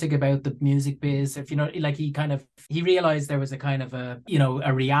romantic about the music biz. If you know, like he realized there was a kind of a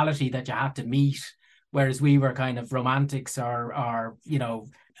reality that you had to meet, whereas we were kind of romantics or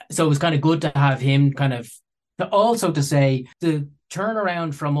so it was kind of good to have him kind of to say the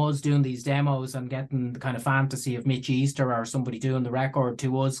turnaround from us doing these demos and getting the kind of fantasy of Mitch Easter or somebody doing the record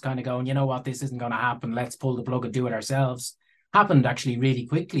to us kind of going, you know what, this isn't going to happen, let's pull the plug and do it ourselves, happened actually really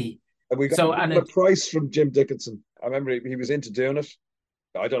quickly. And we got a price from Jim Dickinson. I remember he was into doing it.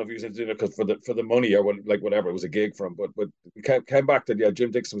 I don't know if he was into doing it because for the money or whatever, it was a gig for him. But we came back to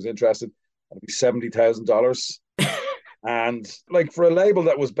Jim Dickinson was interested, and it'd be $70,000. And like for a label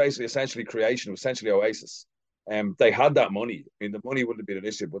that was basically essentially Creation, essentially Oasis, they had that money. I mean, the money wouldn't have been an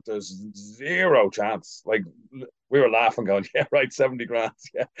issue, but there's zero chance. Like we were laughing, going, "Yeah, right, 70 grand."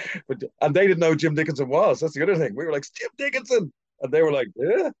 Yeah, and they didn't know who Jim Dickinson was. That's the other thing. We were like, "Jim Dickinson," and they were like,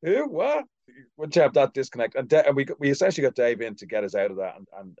 "Yeah, what?" Would you have that disconnect? And we essentially got Dave in to get us out of that,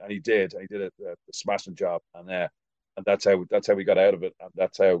 and he did. And he did a smashing job, and that's how we got out of it, and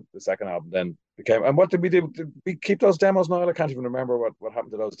that's how the second album then became. And what did we do? Did we keep those demos now? I can't even remember what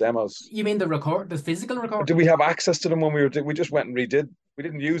happened to those demos. You mean the physical record? Did we have access to them when we just went and redid? We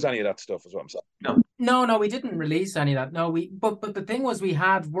didn't use any of that stuff, is what I'm saying. No, we didn't release any of that. No, but the thing was, we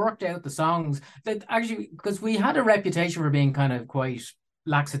had worked out the songs that actually, because we had a reputation for being kind of quite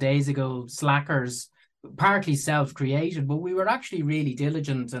lackadaisical slackers, partly self-created, but we were actually really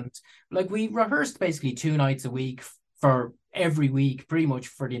diligent, and like we rehearsed basically 2 nights a week for every week, pretty much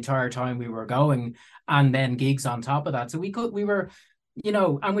for the entire time we were going, and then gigs on top of that. So we were,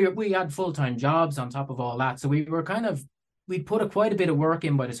 and we had full-time jobs on top of all that. So we were we'd put quite a bit of work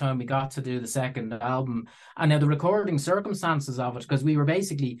in by the time we got to do the second album. And now the recording circumstances of it, because we were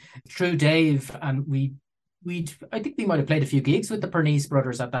basically through Dave, and I think we might have played a few gigs with the Pernice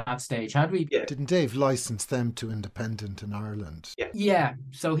brothers at that stage, had we? Yeah. Didn't Dave license them to independent in Ireland? Yeah.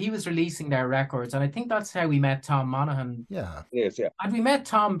 So he was releasing their records, and I think that's how we met Tom Monaghan. Yeah. Yes, yeah. Had we met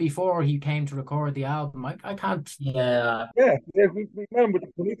Tom before he came to record the album? I can't. Yeah. Yeah, we met him with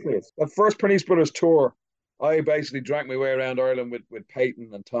the Pernice. That first Pernice Brothers tour, I basically drank my way around Ireland with Peyton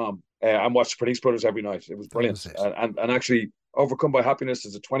and Tom and watched the Pernice Brothers every night. It was brilliant. And actually, Overcome by Happiness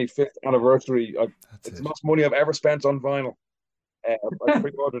is the 25th anniversary. It's the most money I've ever spent on vinyl. I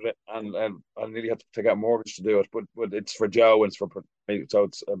pre-ordered it, and I nearly had to take out a mortgage to do it. But it's for Joe, and it's for me, so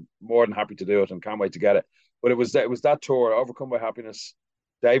it's more than happy to do it, and can't wait to get it. But it was that tour, Overcome by Happiness.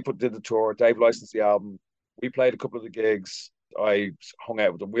 Dave did the tour. Dave licensed the album. We played a couple of the gigs. I hung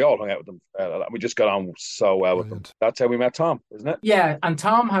out with them. We all hung out with them. We just got on so well with them. That's how we met Tom, isn't it? Yeah, and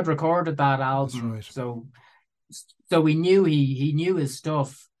Tom had recorded that album, right. So we knew he knew his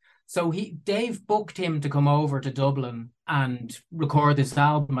stuff. So Dave booked him to come over to Dublin and record this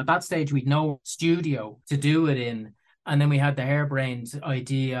album. At that stage, we'd no studio to do it in, and then we had the harebrained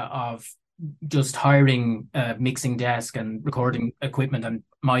idea of just hiring a mixing desk and recording equipment and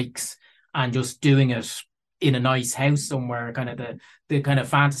mics, and just doing it in a nice house somewhere, kind of the kind of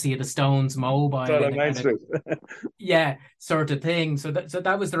fantasy of the Stones mobile. Yeah, sort of thing. So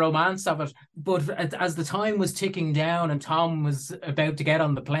that was the romance of it. But as the time was ticking down and Tom was about to get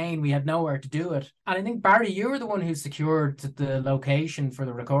on the plane, we had nowhere to do it. And I think, Barry, you were the one who secured the location for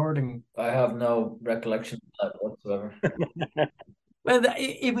the recording. I have no recollection of that whatsoever. Well,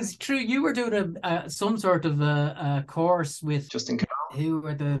 it was true. You were doing some sort of a course with Justin Carroll. Who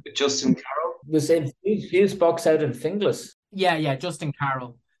were the Justin Carroll? It was in Fuse Box out in Finglas. Yeah, Justin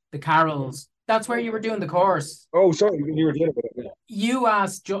Carroll. The Carrolls. That's where you were doing the course. Oh, sorry, you were dealing with it. Yeah. You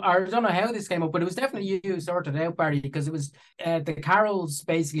asked, I don't know how this came up, but it was definitely you who sorted it out, Barry, because it was the Carrolls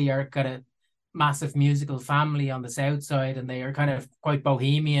basically are kind of massive musical family on the south side, and they are kind of quite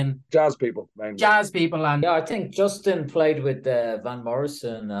bohemian Jazz people, mainly. jazz people. And Yeah, I think Justin played with Van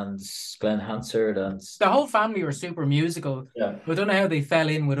Morrison and Glenn Hansard, and the whole family were super musical. yeah. I don't know how they fell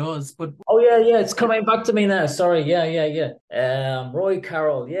in with us, but Oh yeah, it's coming back to me now. Sorry, yeah. Roy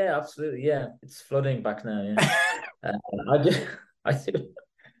Carroll, yeah, absolutely, yeah. It's flooding back now. Yeah, I do, I do,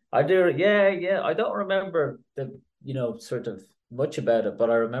 I do. Yeah. I don't remember the sort of much about it, but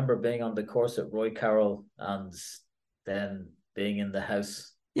I remember being on the course at Roy Carroll and then being in the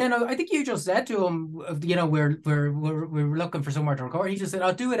house. yeah, no, I think you just said to him, we're looking for somewhere to record. He just said,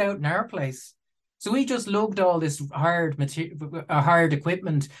 "I'll do it out in our place." So we just lugged all this hard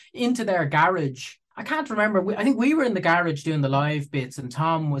equipment into their garage. I can't remember. I think we were in the garage doing the live bits, and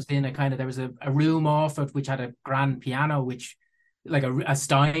Tom was in there was a room off it which had a grand piano, which like a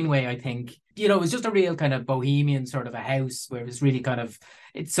Steinway, I think. It was just a real kind of bohemian sort of a house where it was really kind of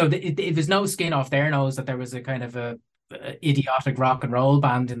it was no skin off their nose that there was a kind of a idiotic rock and roll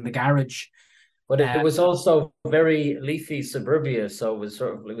band in the garage. But it was also very leafy suburbia, so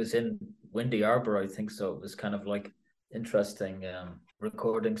it was in Windy Arbor, I think. So it was kind of like interesting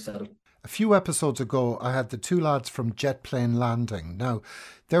recording setup. A few episodes ago, I had the two lads from Jet Plane Landing. Now,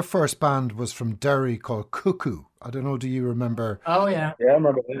 their first band was from Derry called Cuckoo. I don't know, do you remember? Oh, yeah. Yeah, I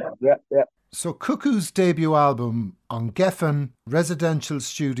remember that. Yeah. So Cuckoo's debut album on Geffen, Residential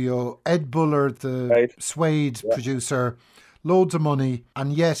Studio, Ed Bullard, the Suede producer, loads of money,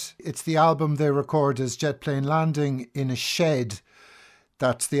 and yet it's the album they record as Jet Plane Landing in a shed.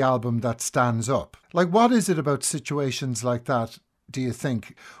 That's the album that stands up. Like, what is it about situations like that, do you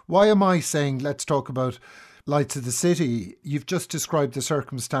think? Why am I saying let's talk about Lights of the City? You've just described the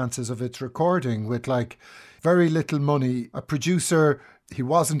circumstances of its recording with like very little money, a producer.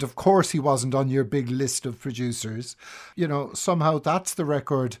 Of course he wasn't on your big list of producers. Somehow that's the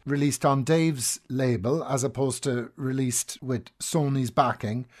record released on Dave's label as opposed to released with Sony's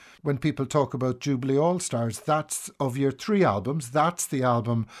backing. When people talk about Jubilee Allstars, that's of your three albums, that's the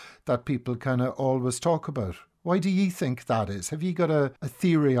album that people kind of always talk about. Why do you think that is? Have you got a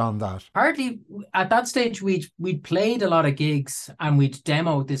theory on that? Hardly. At that stage, we'd played a lot of gigs and we'd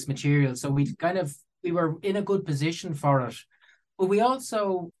demoed this material. So we were in a good position for it. But we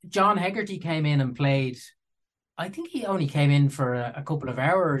also, John Hegarty came in and played. I think he only came in for a couple of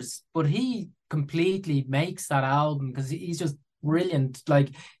hours, but he completely makes that album because he's just brilliant. Like,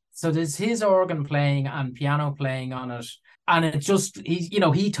 so there's his organ playing and piano playing on it. And it just,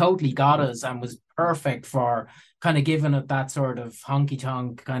 he totally got us and was perfect for kind of giving it that sort of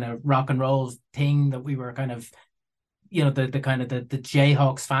honky-tonk kind of rock and roll thing that we were kind of, the kind of the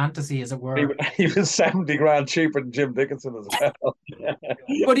Jayhawks fantasy, as it were. He was 70 grand cheaper than Jim Dickinson as well.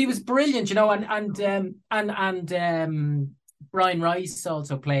 But he was brilliant, and Brian Rice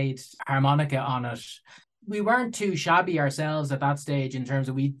also played harmonica on it. We weren't too shabby ourselves at that stage in terms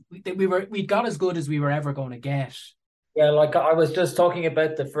of we got as good as we were ever going to get. Yeah, like I was just talking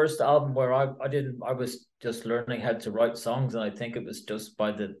about the first album where I was just learning how to write songs, and I think it was just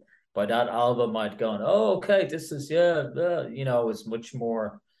by that album I'd gone, oh, okay, this is it was much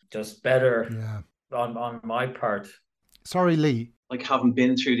more just better on my part. Sorry, Lee. Like, having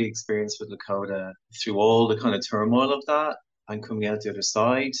been through the experience with Lakota, through all the kind of turmoil of that, and coming out the other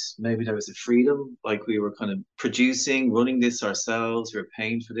side, maybe there was a freedom. Like, we were kind of producing, running this ourselves, we were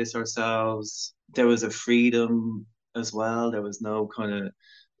paying for this ourselves. There was a freedom as well. There was no kind of,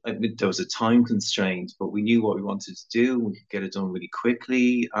 there was a time constraint, but we knew what we wanted to do. We could get it done really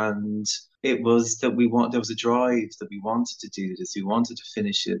quickly, and it was that there was a drive that we wanted to do this. We wanted to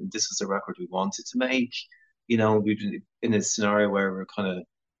finish it, and this was a record we wanted to make. We've been in a scenario where we're kind of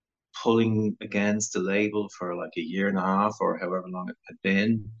pulling against the label for like a year and a half or however long it had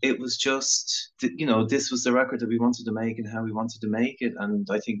been. It was just, this was the record that we wanted to make and how we wanted to make it. And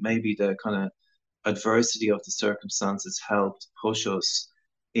I think maybe the kind of adversity of the circumstances helped push us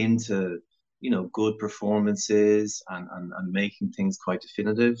into good performances and making things quite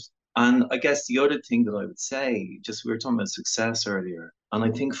definitive. And I guess the other thing that I would say, just we were talking about success earlier, and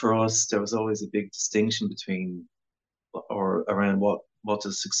I think for us there was always a big distinction between or around what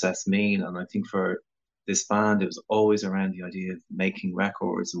does success mean. And I think for this band it was always around the idea of making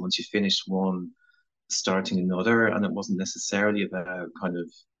records, and once you finished one, starting another. And it wasn't necessarily about kind of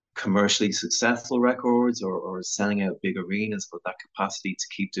commercially successful records or selling out big arenas, but that capacity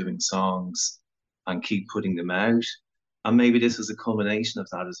to keep doing songs and keep putting them out. And maybe this was a culmination of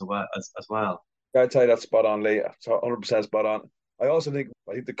that as well. I'd say that's spot on, Lee. So 100% spot on. I think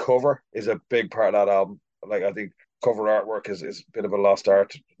the cover is a big part of that album. Like, I think cover artwork is a bit of a lost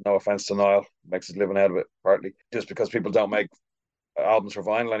art. No offense to Niall, makes his living out of it partly just because people don't make albums for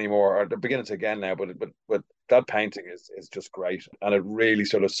vinyl anymore, or they're beginning to again now. But that painting is just great, and it really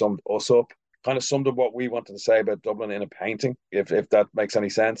sort of summed us up. Kind of summed up what we wanted to say about Dublin in a painting, if that makes any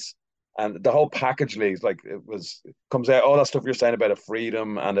sense. And the whole package, leads like it comes out all that stuff you're saying about a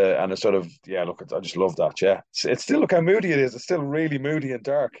freedom and a sort of, yeah, look, I just love that. Yeah, it's still, look how moody it is. It's still really moody and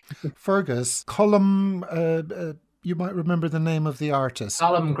dark. Fergus, Colm, you might remember the name of the artist.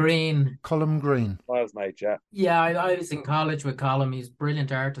 Colm Green. Colm Green. Miles, mate, yeah. Yeah, I was in college with Colm. He's a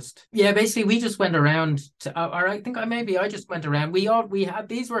brilliant artist. Yeah, basically we just went around to, or I think I just went around. We had,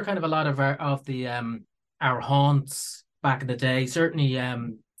 these were kind of a lot of our haunts back in the day. Certainly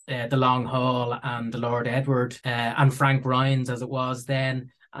the Long Hall and the Lord Edward and Frank Ryan's, as it was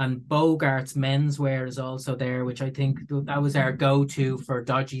then. And Bogart's menswear is also there, which I think that was our go-to for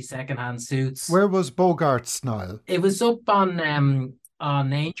dodgy secondhand suits. Where was Bogart's, Niall? It was up on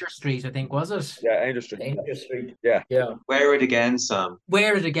Angel Street, I think, was it? Yeah, Angel Street. Angel Street. Yeah. Wear it again, Sam.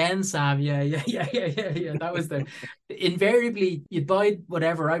 Wear it again, Sam. Yeah. That was the invariably you'd buy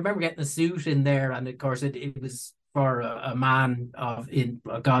whatever. I remember getting a suit in there, and of course it was for a man in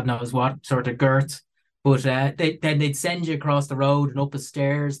God knows what sort of girth. But they'd send you across the road and up the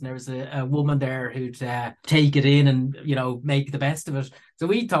stairs, and there was a woman there who'd take it in and, you know, make the best of it. So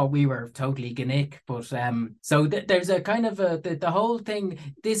we thought we were totally genic. But so there's a kind of the whole thing.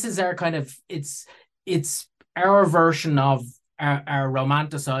 This is our kind of it's our version of our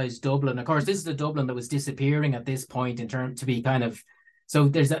romanticized Dublin. Of course, this is the Dublin that was disappearing at this point in terms to be kind of. So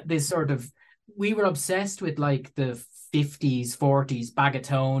there's this sort of, we were obsessed with like the 50s, 40s,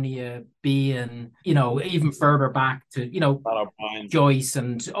 Bagatonia being, you know, even further back to, you know, Joyce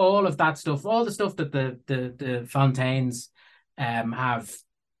and all of that stuff, all the stuff that the Fontaines have,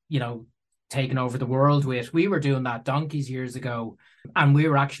 you know, taken over the world with. We were doing that donkeys years ago, and we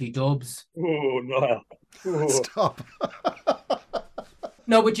were actually dubs. Oh no! Oh. Stop.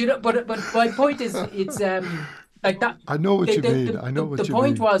 No, but you know, but my point is, it's like that. I know what you mean. I know what you mean. The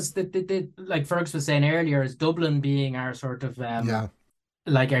point was that like Fergus was saying earlier, is Dublin being our sort of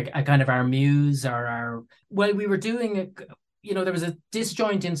like a kind of our muse or our, well, we were doing you know, there was a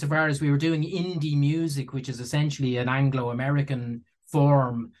disjoint insofar as we were doing indie music, which is essentially an Anglo-American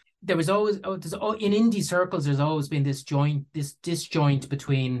form. There was always in indie circles, there's always been this disjoint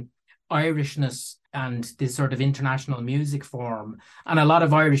between Irishness and this sort of international music form. And a lot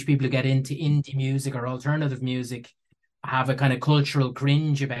of Irish people who get into indie music or alternative music have a kind of cultural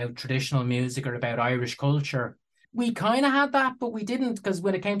cringe about traditional music or about Irish culture. We kind of had that, but we didn't, because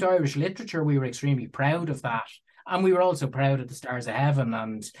when it came to Irish literature, we were extremely proud of that. And we were also proud of the Stars of Heaven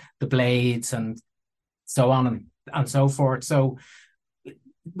and the Blades and so on and so forth. So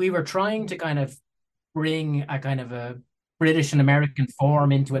we were trying to kind of bring a kind of a British and American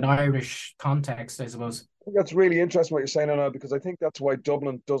form into an Irish context, I suppose. I think that's really interesting what you're saying, Anna, because I think that's why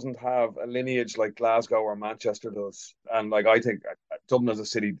Dublin doesn't have a lineage like Glasgow or Manchester does. And like, I think Dublin as a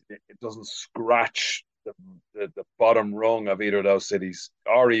city, it doesn't scratch the bottom rung of either of those cities,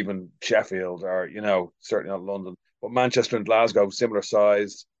 or even Sheffield, or, you know, certainly not London. But Manchester and Glasgow, similar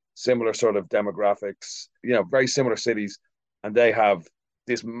size, similar sort of demographics, you know, very similar cities. And they have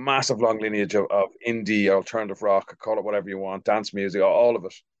this massive long lineage of indie, alternative rock, call it whatever you want, dance music, all of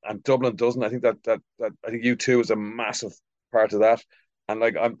it. And Dublin doesn't. I think that I think U2 is a massive part of that. And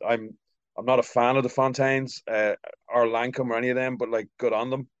like, I'm not a fan of the Fontaines or Lankum or any of them, but like, good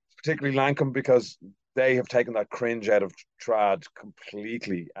on them, particularly Lankum, because they have taken that cringe out of trad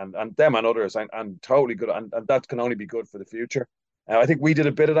completely, and them and others, and totally good, and that can only be good for the future. I think we did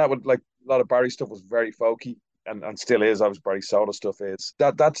a bit of that with, like, a lot of Barry stuff was very folky, and still is. Obviously Barry Soda stuff is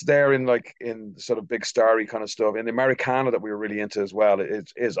that's there in, like, in sort of big starry kind of stuff. In the Americana that we were really into as well,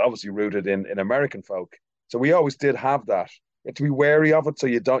 it is obviously rooted in American folk. So we always did have that. You have to be wary of it, so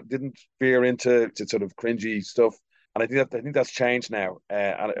you didn't veer into sort of cringy stuff. And I think that's changed now.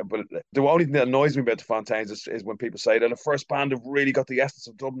 But the only thing that annoys me about the Fontaines is when people say they're the first band who've really got the essence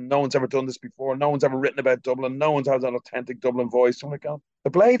of Dublin. No one's ever done this before. No one's ever written about Dublin. No one's had an authentic Dublin voice. I'm like, oh,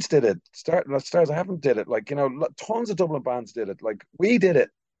 the Blades did it. Stars I haven't did it. Like, you know, tons of Dublin bands did it. Like, we did it.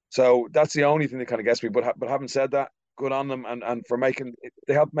 So that's the only thing that kind of gets me. But having said that, good on them, and for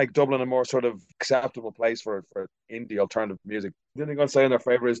they helped make Dublin a more sort of acceptable place for indie alternative music. The thing I'm going to say in their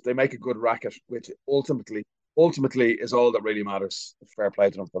favour is they make a good racket, which ultimately is all that really matters. Fair play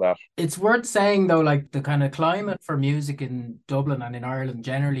to them for that. It's worth saying, though, like, the kind of climate for music in Dublin and in Ireland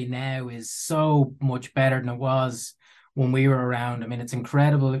generally now is so much better than it was when we were around. I mean, it's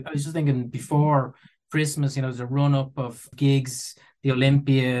incredible. I was just thinking before Christmas, you know, there's a run-up of gigs, the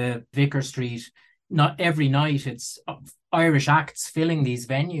Olympia, Vicar Street. Not every night it's Irish acts filling these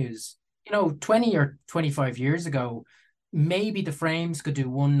venues. You know, 20 or 25 years ago, maybe the Frames could do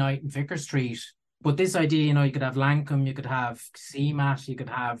one night in Vicar Street. But this idea, you know, you could have Lancome, you could have CMAT, you could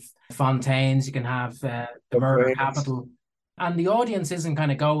have Fontaines, you can have the Murder Capital. And the audience isn't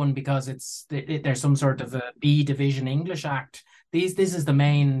kind of going because there's some sort of a B division English act. This is the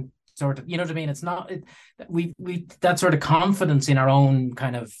main sort of, you know what I mean? It's not, we that sort of confidence in our own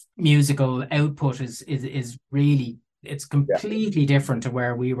kind of musical output is really, it's completely different to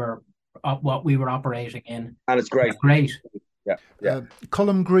where we were, what we were operating in. And it's great. It's great. Yeah.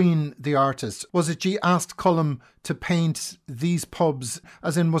 Colm Green, the artist, was it you asked Colm to paint these pubs?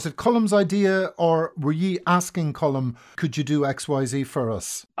 As in, was it Colm's idea, or were ye asking Colm, could you do XYZ for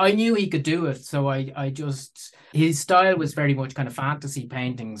us? I knew he could do it, so I just, his style was very much kind of fantasy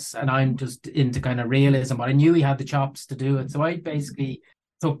paintings, and I'm just into kind of realism, but I knew he had the chops to do it. So I basically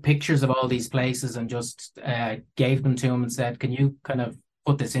took pictures of all these places and just gave them to him and said, can you kind of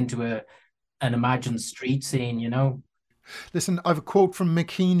put this into an imagined street scene, you know? Listen, I have a quote from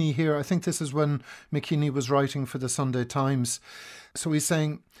McKeany here. I think this is when McKeany was writing for the Sunday Times. So he's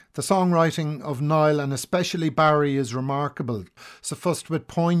saying, the songwriting of Niall and especially Barry is remarkable, suffused with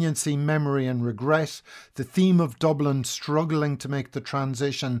poignancy, memory and regret. The theme of Dublin struggling to make the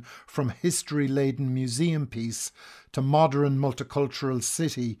transition from history-laden museum piece to modern multicultural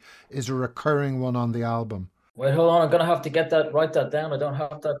city is a recurring one on the album. Wait, hold on. I'm going to have to write that down. I don't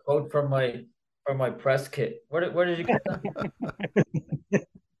have that quote from my press kit. Where did you get that?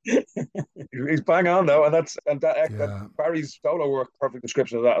 He's bang on though, and that Barry's solo work, perfect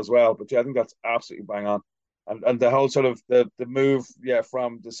description of that as well. But yeah, I think that's absolutely bang on, and the whole sort of the move,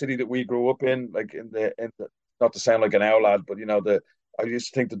 from the city that we grew up in, like in the not to sound like an owl lad, but you know, I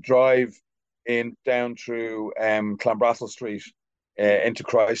used to think the drive in down through Clanbrassil Street into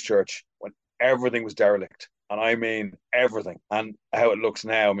Christchurch when everything was derelict. And I mean everything. And how it looks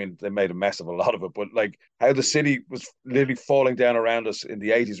now, I mean, they made a mess of a lot of it, but like how the city was literally falling down around us in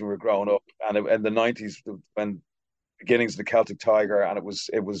the 80s when we were growing up, and in the 90s when beginnings of the Celtic Tiger, and it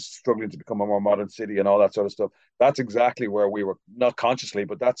was struggling to become a more modern city and all that sort of stuff. That's exactly where we were, not consciously,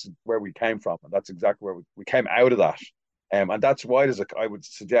 but that's where we came from. And that's exactly where we came out of that. And that's why I would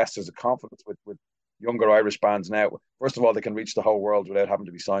suggest there's a confidence with younger Irish bands now. First of all, they can reach the whole world without having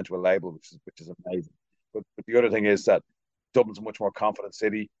to be signed to a label, which is amazing. But the other thing is that Dublin's a much more confident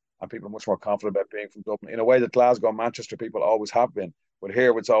city, and people are much more confident about being from Dublin in a way that Glasgow and Manchester people always have been. But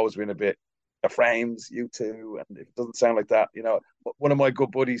here it's always been a bit the Frames, U2, and it doesn't sound like that. You know, one of my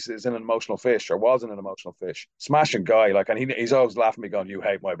good buddies is in an Emotional Fish, or was in an Emotional Fish. Smashing guy, like, and he's always laughing at me going, "You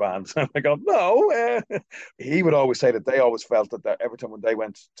hate my band." And I go, "No." He would always say that they always felt that every time when they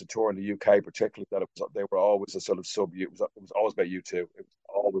went to tour in the UK, particularly, that they were always a sort of sub. It was always about U2. It was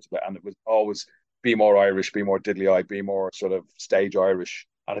always about, and it was always be more Irish, be more diddly-eyed, be more sort of stage Irish.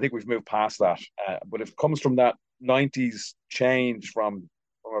 And I think we've moved past that. But it comes from that 90s change from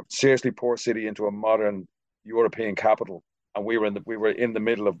a seriously poor city into a modern European capital. And we were in the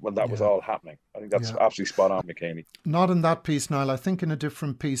middle of when that was all happening. I think that's absolutely spot on, McKeany. Not in that piece, Niall. I think in a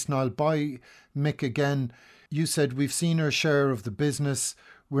different piece, Niall, by Mick again, you said, we've seen our share of the business.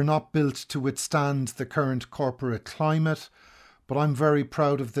 We're not built to withstand the current corporate climate. But I'm very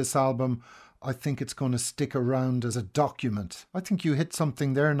proud of this album. I think it's going to stick around as a document. I think you hit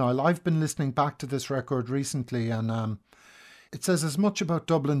something there, Niall. I've been listening back to this record recently, and it says as much about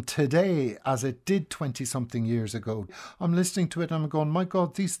Dublin today as it did 20-something years ago. I'm listening to it and I'm going, my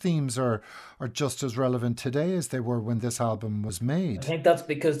God, these themes are just as relevant today as they were when this album was made. I think that's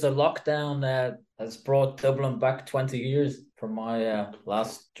because the lockdown has brought Dublin back 20 years from my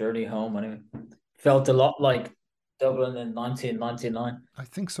last journey home. Anyway, felt a lot like Dublin in 1999. I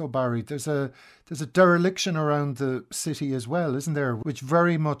think so, Barry. There's a dereliction around the city as well, isn't there? Which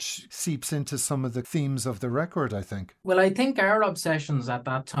very much seeps into some of the themes of the record, I think. Well, I think our obsessions at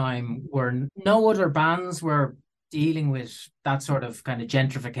that time were no other bands were dealing with that sort of kind of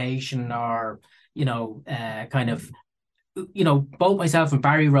gentrification or, kind of, both myself and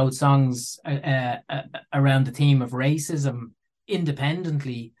Barry wrote songs around the theme of racism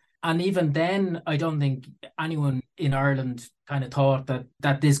independently. And even then, I don't think anyone in Ireland kind of thought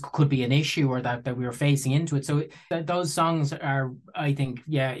that this could be an issue or that we were facing into it. So those songs are, I think,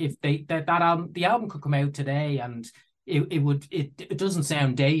 if that album, the album could come out today and it doesn't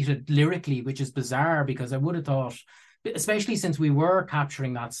sound dated lyrically, which is bizarre because I would have thought, especially since we were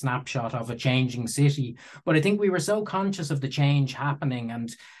capturing that snapshot of a changing city. But I think we were so conscious of the change happening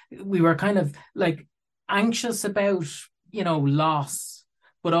and we were kind of like anxious about, loss,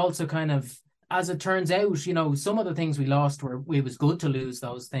 but also kind of as it turns out, you know, some of the things we lost it was good to lose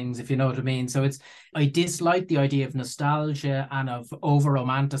those things, if you know what I mean. So I dislike the idea of nostalgia and of over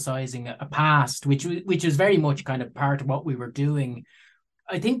romanticizing a past, which is very much kind of part of what we were doing.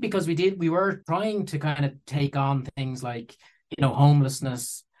 I think because we were trying to kind of take on things like, you know,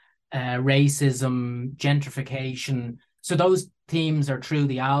 homelessness, racism, gentrification. So those themes are through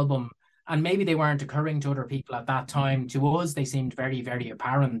the album, and maybe they weren't occurring to other people at that time. To us, they seemed very, very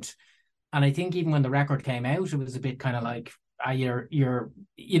apparent. And I think even when the record came out, it was a bit kind of like, you're,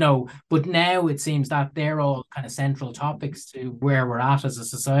 you know, but now it seems that they're all kind of central topics to where we're at as a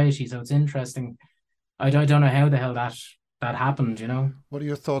society. So it's interesting. I don't know how the hell that happened, you know. What are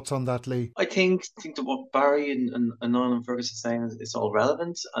your thoughts on that, Lee? I think that what Barry and Nolan and Fergus are saying is all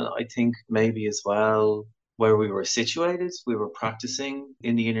relevant. And I think maybe as well, where we were situated, we were practicing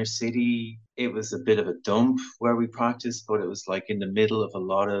in the inner city. It was a bit of a dump where we practiced, but it was like in the middle of a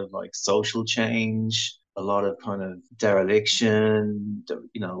lot of like social change, a lot of kind of dereliction,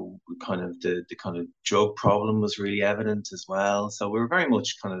 you know, kind of the kind of drug problem was really evident as well. So we were very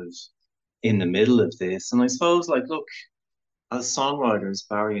much kind of in the middle of this. And I suppose, like, look, as songwriters,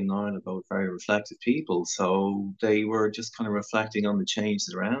 Barry and Niall are both very reflective people, so they were just kind of reflecting on the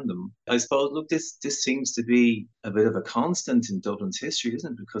changes around them. I suppose, look, this seems to be a bit of a constant in Dublin's history,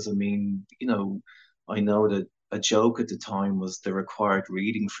 isn't it? Because, I mean, you know, I know that a joke at the time was the required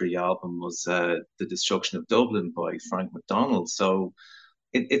reading for the album was The Destruction of Dublin by Frank McDonald. So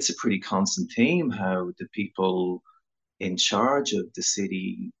it's a pretty constant theme how the people in charge of the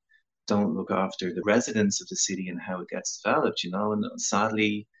city don't look after the residents of the city and how it gets developed, you know, and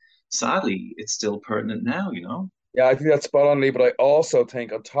sadly, it's still pertinent now, you know. Yeah, I think that's spot on, Lee. But I also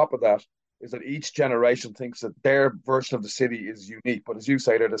think on top of that is that each generation thinks that their version of the city is unique. But as you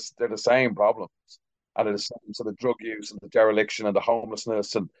say, they're the same problems. And it is so the drug use and the dereliction and the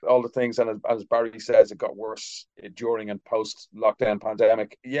homelessness and all the things. And as Barry says, it got worse during and post lockdown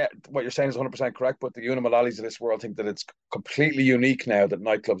pandemic. Yeah, what you're saying is 100% correct. But the Una Mulallys of this world think that it's completely unique now that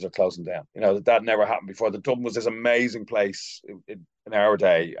nightclubs are closing down. You know, that never happened before. The Dublin was this amazing place in our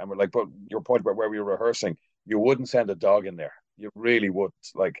day. And we're like, but your point about where we were rehearsing, you wouldn't send a dog in there. You really would.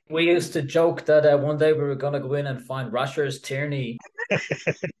 Like, we used to joke that one day we were going to go in and find Rashers Tierney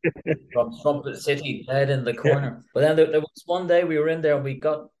from Trumpet City dead in the corner. Yeah. But then there was one day we were in there and we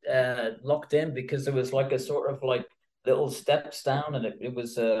got locked in because there was like a sort of like little steps down, and it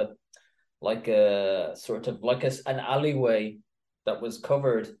was like a sort of like an alleyway that was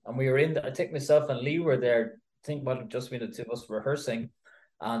covered, and we were in. I think myself and Lee were there. I think might have just been the two of us rehearsing,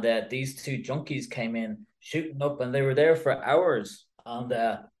 and these two junkies came in shooting up, and they were there for hours. And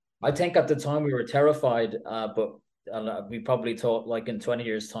I think at the time we were terrified, but we probably thought, like, in 20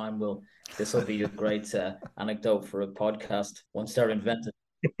 years' time, this will be a great anecdote for a podcast once they're invented.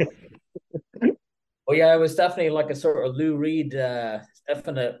 But yeah, it was definitely like a sort of Lou Reed,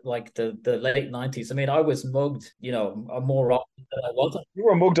 definite, like the late 90s. I mean, I was mugged, you know, more often than I wasn't. You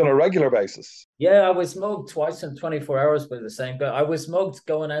were mugged on a regular basis. Yeah, I was mugged twice in 24 hours by the same guy. I was mugged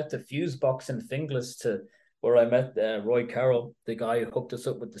going out to Fusebox in Finglas where I met Roy Carroll, the guy who hooked us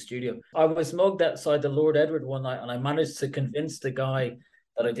up with the studio. I was mugged outside the Lord Edward one night, and I managed to convince the guy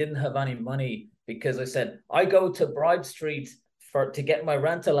that I didn't have any money because I said, I go to Bride Street to get my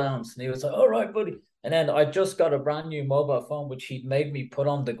rent allowance. And he was like, all right, buddy. And then I just got a brand new mobile phone, which he'd made me put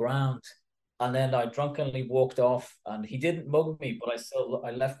on the ground. And then I drunkenly walked off, and he didn't mug me, but I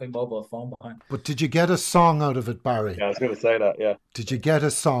left my mobile phone behind. But did you get a song out of it, Barry? Yeah, I was going to say that, yeah. Did you get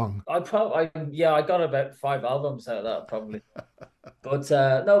a song? I got about 5 albums out of that, probably. But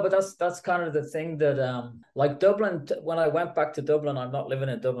no, but that's kind of the thing that, like Dublin, when I went back to Dublin, I'm not living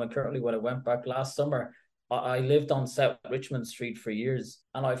in Dublin currently. When I went back last summer, I lived on South Richmond Street for years,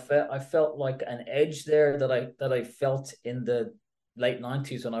 and I felt like an edge there that I felt in the late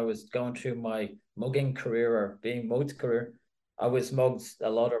 90s when I was going through my mugging career or being mugged career. I was mugged a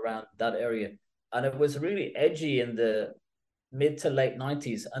lot around that area, and it was really edgy in the mid to late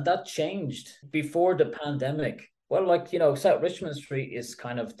 90s, and that changed before the pandemic. Well, like, you know, South Richmond Street is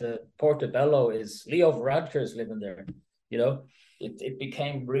kind of the Portobello, is Leo Varadkar's living there, you know. It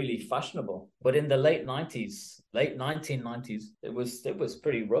became really fashionable. But in the late 1990s, it was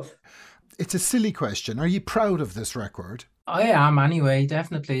pretty rough. It's a silly question. Are you proud of this record? I am anyway,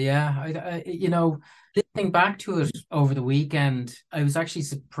 definitely, yeah. I you know, listening back to it over the weekend, I was actually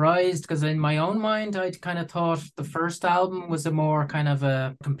surprised because in my own mind, I'd kind of thought the first album was a more kind of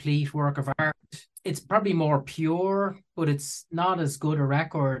a complete work of art. It's probably more pure, but it's not as good a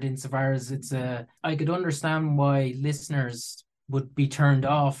record insofar as I could understand why listeners would be turned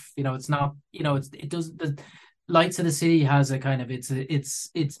off. You know, it's not, you know, it doesn't, Lights of the City has a kind of it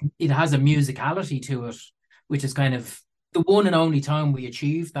has a musicality to it, which is kind of the one and only time we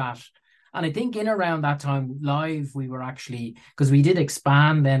achieved that. And I think in around that time live, we were actually, because we did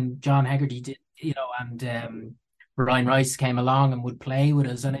expand, then John Hegarty did, and Ryan Rice came along and would play with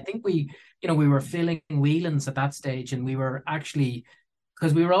us. And I think we were filling Whelan's at that stage, and we were actually,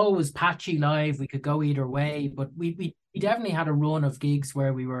 because we were always patchy live, we could go either way, but we definitely had a run of gigs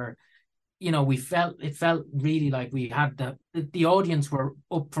where we were, it felt really like we had the audience were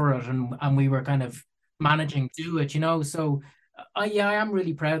up for it, and we were kind of managing to do it, So I am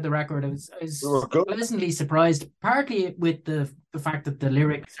really proud of the record. I was pleasantly surprised, partly with the fact that the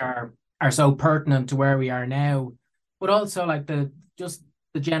lyrics are so pertinent to where we are now, but also like the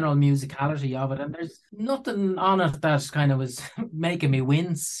general musicality of it. And there's nothing on it that kind of was making me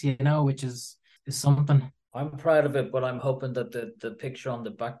wince, which is something. I'm proud of it, but I'm hoping that the picture on the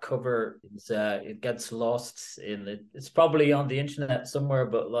back cover is it gets lost in it. It's probably on the internet somewhere,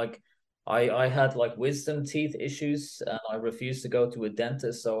 but like I had like wisdom teeth issues and I refused to go to a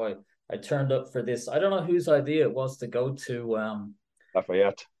dentist, so I turned up for this. I don't know whose idea it was to go to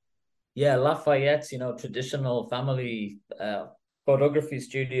Lafayette. Yeah, Lafayette, traditional family photography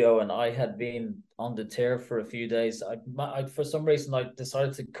studio, and I had been on the tear for a few days. I for some reason I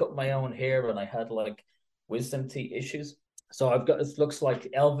decided to cut my own hair, and I had like wisdom teeth issues. So it looks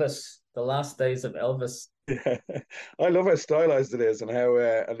like Elvis, the last days of Elvis. Yeah, I love how stylized it is, and how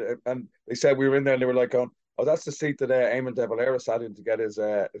and they said we were in there, and they were like going, "Oh, that's the seat that Eamon de Valera sat in to get his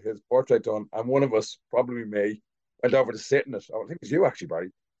portrait done." And one of us, probably me, went over to sit in it. I think it was you actually,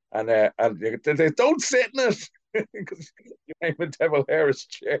 Barry. And they don't sit in it because you Eamon de Valera's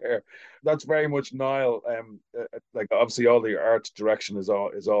chair. That's very much Niall. Like obviously all the art direction is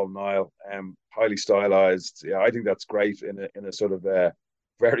all Niall. Highly stylized. Yeah, I think that's great in a sort of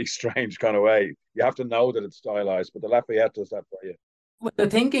very strange kind of way. You have to know that it's stylized, but the Lafayette does that for you. Well, the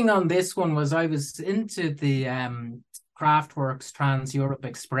thinking on this one was I was into the Kraftwerk's Trans Europe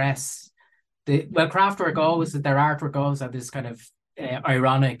Express. Kraftwerk their artwork always had this kind of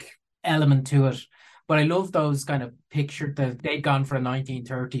ironic element to it, but I love those kind of pictures that they'd gone for a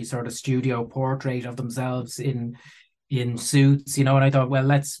 1930s sort of studio portrait of themselves in suits, and I thought,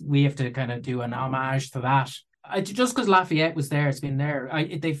 well, we have to kind of do an homage to that. Just because Lafayette was there, it's been there.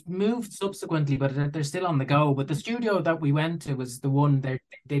 They've moved subsequently, but they're still on the go. But the studio that we went to was the one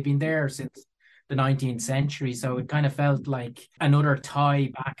they've been there since the 19th century, so it kind of felt like another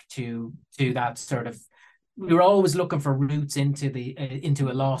tie back to that sort of. We were always looking for roots into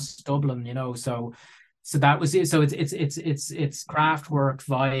a lost Dublin, So that was it. So it's Kraftwerk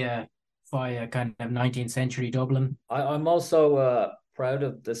via kind of 19th century Dublin. I'm also proud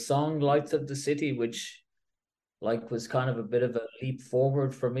of the song "Lights of the City," which was kind of a bit of a leap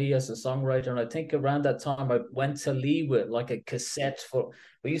forward for me as a songwriter. And I think around that time I went to Lee with like a cassette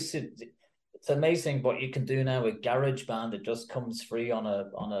we used to. It's amazing what you can do now with GarageBand. It just comes free on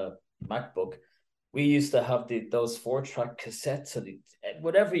a MacBook. We used to have those 4-track cassettes, and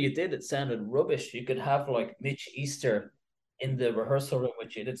whatever you did, it sounded rubbish. You could have like Mitch Easter in the rehearsal room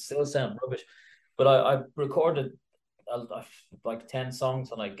with you, it'd still sound rubbish. But I recorded like 10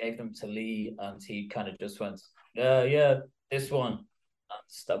 songs, and I gave them to Lee, and he kind of just went, yeah, this one.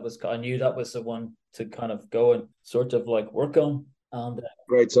 And I knew that was the one to kind of go and sort of like work on. And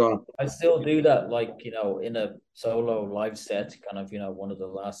great song. I still do that, in a solo live set, kind of, one of the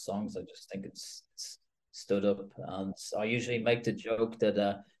last songs. I just think it's stood up. And I usually make the joke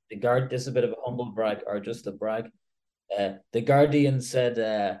that this is a bit of a humble brag, or just a brag. The Guardian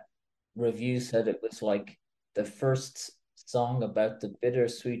review said it was like the first song about the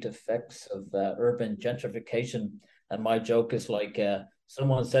bittersweet effects of urban gentrification. And my joke is like,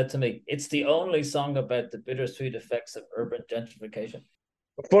 someone said to me, it's the only song about the bittersweet effects of urban gentrification.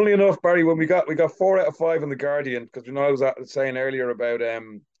 Funnily enough, Barry, when we got 4 out of 5 on the Guardian, because I was saying earlier about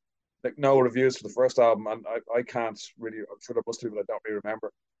no reviews for the first album, and I can't really. I'm sure there must be, but I don't really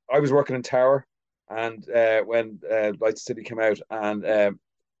remember. I was working in Tower, and when Lights City came out, and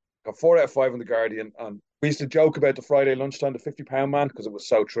got 4 out of 5 on the Guardian, and we used to joke about the Friday lunchtime, the £50 man, because it was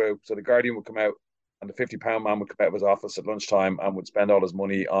so true. So the Guardian would come out, and the £50 man would come out of his office at lunchtime and would spend all his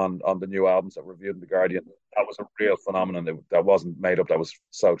money on the new albums that were reviewed in the Guardian. That was a real phenomenon. That wasn't made up. That was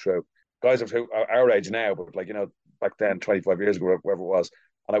so true. Guys of our age now, but back then, 25 years ago, wherever it was.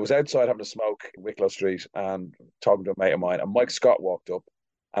 And I was outside having a smoke in Wicklow Street and talking to a mate of mine, and Mike Scott walked up.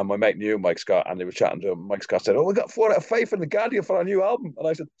 And my mate knew Mike Scott, and they were chatting to him. Mike Scott said, "Oh, we got 4 out of 5 in the Guardian for our new album." And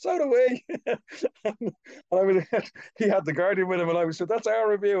I said, "So do we." And he had the Guardian with him, and I said, "That's our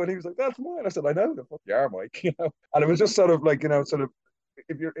review." And he was like, "That's mine." I said, "I know, the fuck you are, Mike." And it was just sort of like,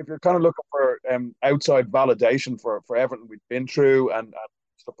 if you're kind of looking for outside validation for everything we've been through and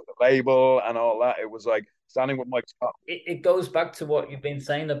stuff with the label and all that, it was like standing with Mike Scott. It goes back to what you've been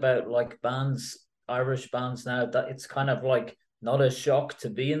saying about like bands, Irish bands now, that it's kind of like not a shock to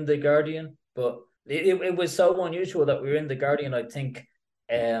be in the Guardian, but it was so unusual that we were in the Guardian. I think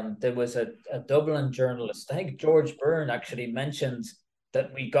there was a Dublin journalist, I think George Byrne, actually mentioned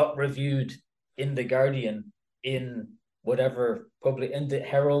that we got reviewed in the Guardian in whatever public, in the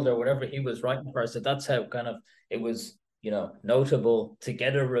Herald or whatever he was writing for. So that's how kind of it was, notable to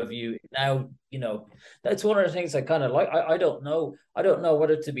get a review. Now, that's one of the things I kind of like. I don't know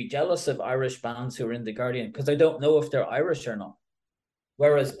whether to be jealous of Irish bands who are in the Guardian, because I don't know if they're Irish or not.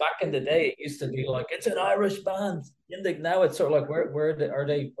 Whereas back in the day, it used to be like, it's an Irish band. Now it's sort of like, where are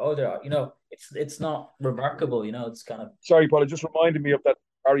they? Oh, they're, it's not remarkable. It's kind of. Sorry, Paul. It just reminded me of that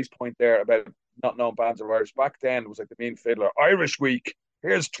Barry's point there about not knowing bands are Irish. Back then, it was like the main fiddler, Irish Week.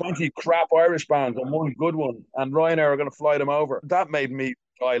 Here's 20 crap Irish bands and one good one, and Ryanair are going to fly them over. That made me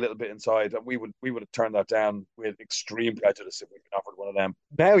die a little bit inside, and we would have turned that down with extreme prejudice if we'd been offered one of them.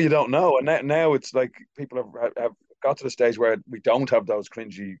 Now you don't know, and now it's like people have got to the stage where we don't have those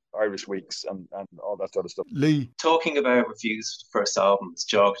cringy Irish weeks and all that sort of stuff. Lee. Talking about reviews for first albums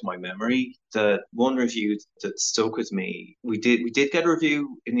jogged my memory. The one review that stuck with me, we did get a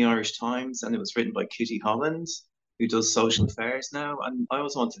review in the Irish Times, and it was written by Kitty Holland, who does social affairs now. And I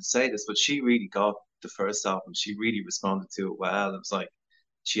always wanted to say this, but she really got the first album. She really responded to it well. It was like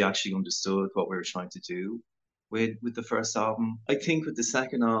she actually understood what we were trying to do with the first album. I think with the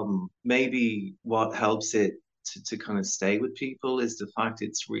second album, maybe what helps it to kind of stay with people is the fact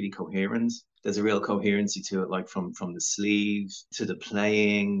it's really coherent. There's a real coherency to it, like from the sleeve to the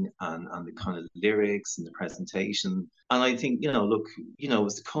playing and the kind of lyrics and the presentation. And I think, look, it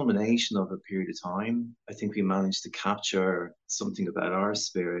was the culmination of a period of time. I think we managed to capture something about our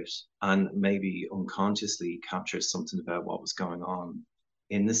spirit and maybe unconsciously capture something about what was going on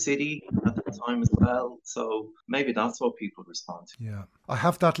in the city at that time as well. So maybe that's what people respond to. Yeah. I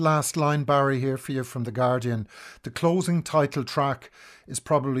have that last line, Barry, here for you from The Guardian. The closing title track is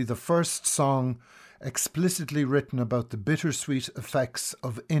probably the first song explicitly written about the bittersweet effects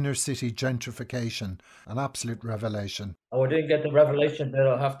of inner city gentrification. An absolute revelation. Oh, I didn't get the revelation bit.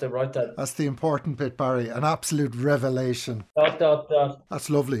 I'll have to write that. That's the important bit, Barry. An absolute revelation. ... That's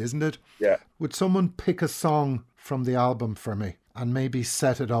lovely, isn't it? Yeah. Would someone pick a song from the album for me and maybe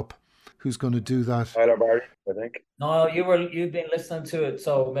set it up? Who's going to do that? Tyler Barry, I think. No, you've been listening to it,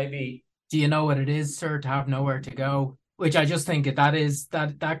 so maybe. Do you know what it is, sir? To have nowhere to go, which I just think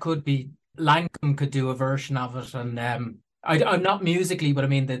that could be. Lankum could do a version of it, and I'm not musically, but I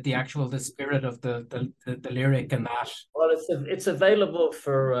mean the spirit of the lyric and that. Well, it's available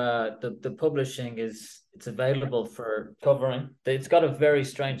for the publishing it's available for covering. It's got a very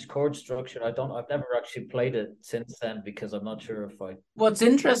strange chord structure. I've never actually played it since then because I'm not sure if I. What's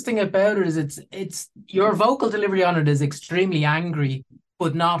interesting about it is it's your vocal delivery on it is extremely angry,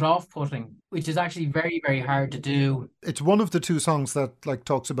 but not off-putting, which is actually very, very hard to do. It's one of the two songs that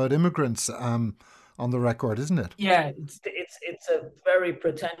talks about immigrants on the record, isn't it? Yeah, it's a very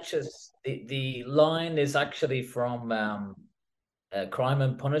pretentious. The line is actually from Crime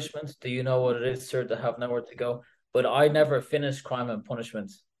and Punishment. Do you know what it is, sir, to have nowhere to go? But I never finished Crime and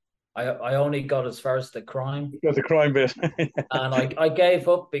Punishment. I only got as far as the crime. Got the crime bit. And I gave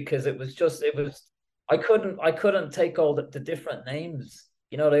up because it was I couldn't take all the different names.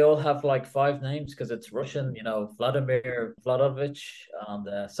 They all have like 5 names because it's Russian, Vladimir Vladovich.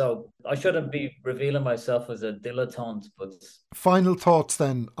 And so I shouldn't be revealing myself as a dilettante, but... Final thoughts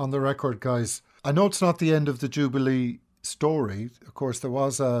then on the record, guys. I know it's not the end of the Jubilee story. Of course, there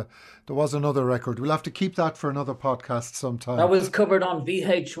was another record. We'll have to keep that for another podcast sometime. That was covered on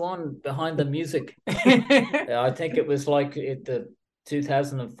VH1 Behind the Music. Yeah, I think it was like the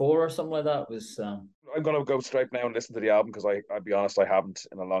 2004 or something like that. It was... I'm going to go straight now and listen to the album because I'll be honest, I haven't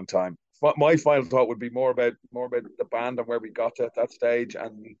in a long time. My final thought would be more about the band and where we got to at that stage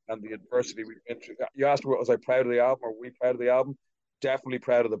and the adversity we've been through. You asked me, was I proud of the album or were we proud of the album? Definitely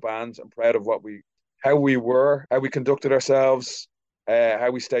proud of the bands and proud of how we were, how we conducted ourselves, how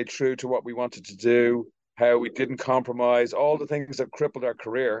we stayed true to what we wanted to do, how we didn't compromise. All the things that crippled our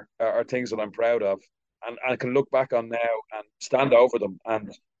career are things that I'm proud of and I can look back on now and stand over them.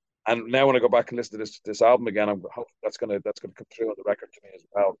 And now when I go back and listen to this album again, I'm hoping that's gonna come through on the record to me as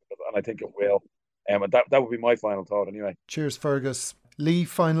well, and I think it will. And that would be my final thought anyway. Cheers, Fergus. Lee,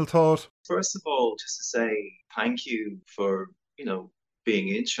 final thought. First of all, just to say thank you for being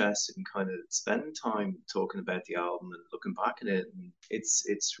interested and kind of spending time talking about the album and looking back at it. And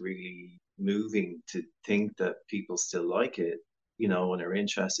it's really moving to think that people still like it. you know, and are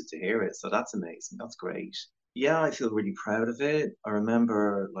interested to hear it. So that's amazing. That's great. Yeah, I feel really proud of it. I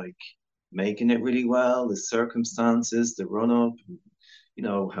remember like making it really well, the circumstances, the run up, you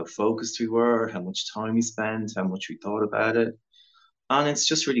know, how focused we were, how much time we spent, how much we thought about it. And it's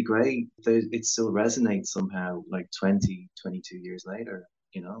just really great that it still resonates somehow, like 20, 22 years later.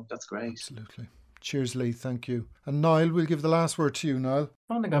 You know, that's great. Absolutely. Cheers, Lee. Thank you. And Niall, we'll give the last word to you, Niall.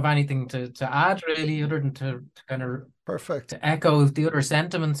 I don't think I have anything to add really, other than to kind of Perfect. to echo the other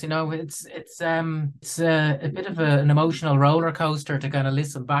sentiments. You know, it's a bit of an emotional roller coaster to kind of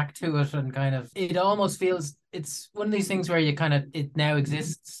listen back to it, and kind of it almost feels it's one of these things where you kind of it now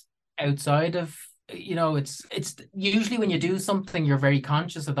exists outside of, you know, it's usually when you do something you're very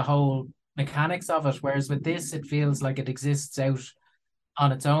conscious of the whole mechanics of it, whereas with this it feels like it exists out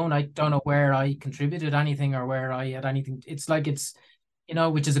on its own. I don't know where I contributed anything or where I had anything. It's like it's, you know,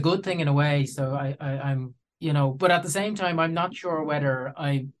 which is a good thing in a way. So I'm, you know, but at the same time, I'm not sure whether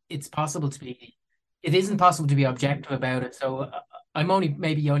it isn't possible to be objective about it. So I'm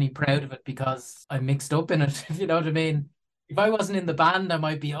maybe only proud of it because I'm mixed up in it, if you know what I mean. If I wasn't in the band, I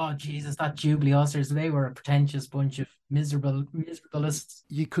might be, oh, Jesus, that Jubilee Allstars, they were a pretentious bunch of miserableists.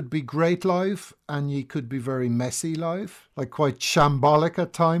 You could be great live and you could be very messy live, like quite shambolic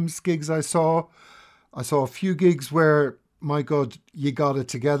at times, gigs I saw. I saw a few gigs where, my God, you got it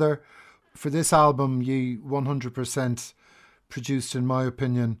together. For this album, you 100% produced, in my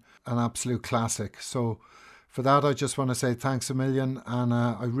opinion, an absolute classic. So for that, I just want to say thanks a million, and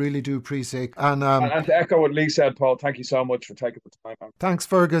I really do appreciate. And to echo what Lee said, Paul, thank you so much for taking the time. Thanks,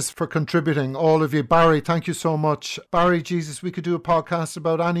 Fergus, for contributing, all of you. Barry, thank you so much. Barry, Jesus, we could do a podcast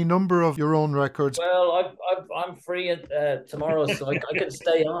about any number of your own records. Well, I'm free tomorrow, so I can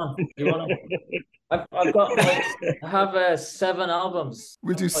stay on. You want to? I've got I have 7 albums.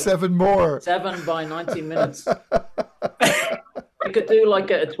 We'll do 7 more. 7 by 90 minutes. We could do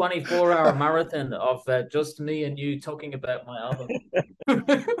like a 24-hour marathon of just me and you talking about my album.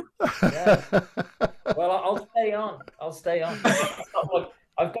 Yeah. Well, I'll stay on.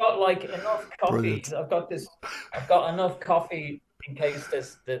 I've got like enough coffee. Brilliant. I've got enough coffee in case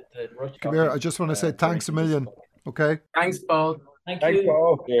the rush. Come here. I just want to say thanks a million. Okay. Thanks, Paul. Thanks,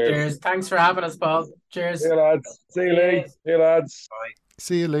 Paul. Cheers. Thanks for having us, Paul. Cheers. See you, lads. See you, Lee. See you, lads. Bye.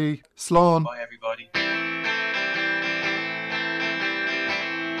 See you, Lee. Slán. Bye, everybody.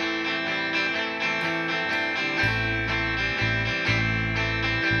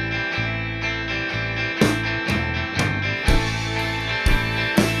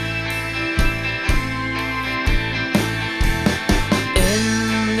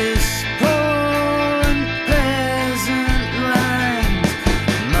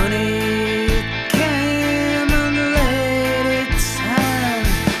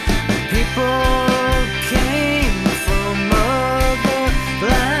 People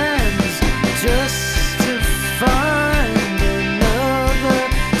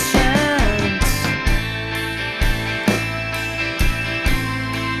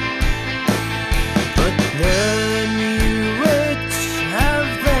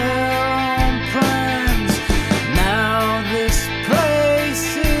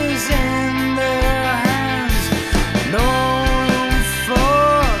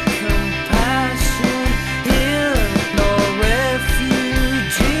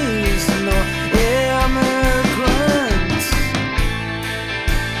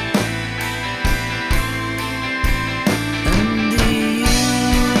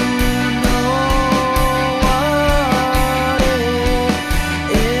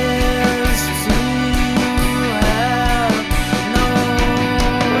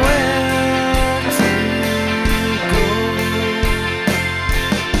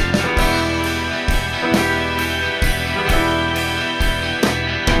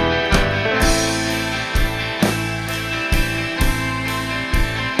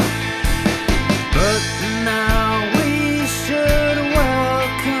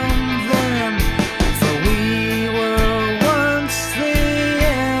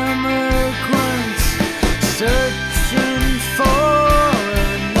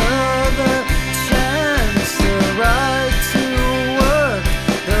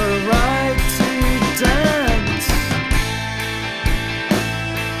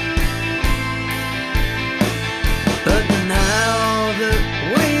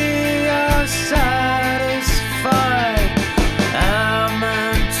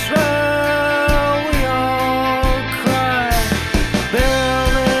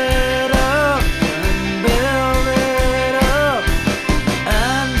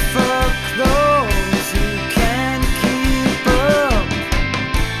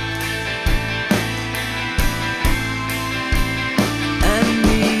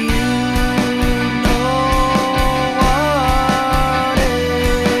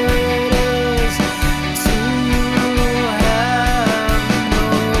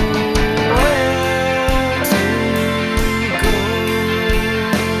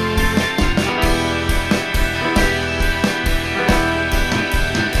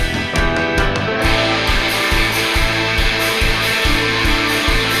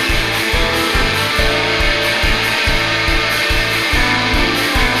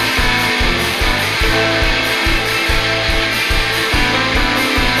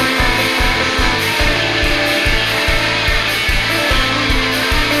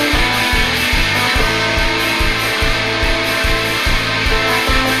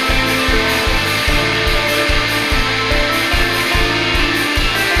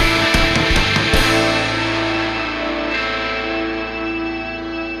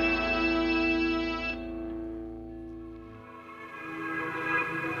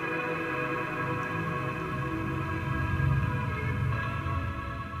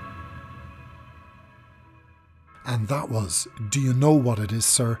And that was Do You Know What It Is,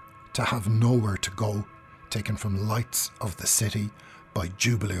 Sir, to Have Nowhere to Go, taken from Lights of the City by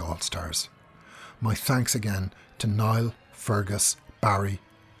Jubilee Allstars. My thanks again to Niall, Fergus, Barry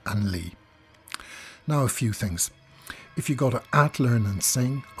and Lee. Now a few things. If you go to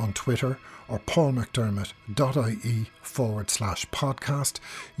 @LearnAndSing on Twitter or paulmcdermott.ie/podcast,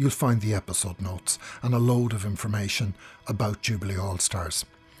 you'll find the episode notes and a load of information about Jubilee Allstars.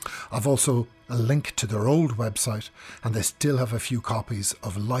 I've also a link to their old website, and they still have a few copies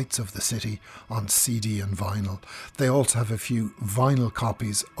of Lights of the City on CD and vinyl. They also have a few vinyl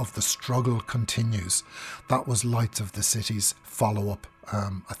copies of The Struggle Continues. That was Lights of the City's follow-up,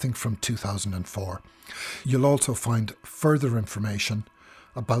 I think from 2004. You'll also find further information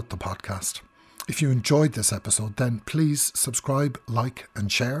about the podcast. If you enjoyed this episode, then please subscribe, like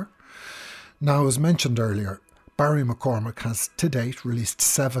and share. Now, as mentioned earlier, Barry McCormack has to date released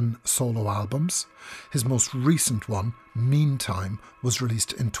 7 solo albums. His most recent one, Meantime, was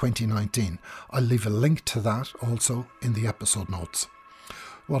released in 2019. I'll leave a link to that also in the episode notes.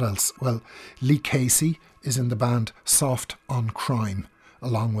 What else? Well, Lee Casey is in the band Soft on Crime,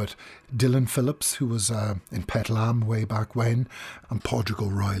 along with Dylan Phillips, who was in Pet Lamb way back when, and Padraig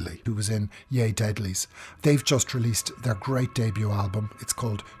O'Reilly, who was in Yay Deadlies. They've just released their great debut album. It's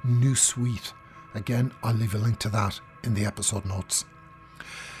called New Sweet. Again, I'll leave a link to that in the episode notes.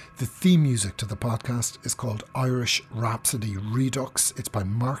 The theme music to the podcast is called Irish Rhapsody Redux. It's by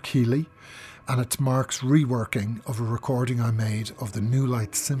Mark Healy, and it's Mark's reworking of a recording I made of the New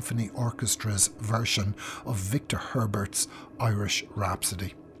Light Symphony Orchestra's version of Victor Herbert's Irish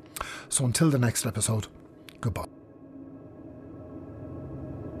Rhapsody. So until the next episode, goodbye.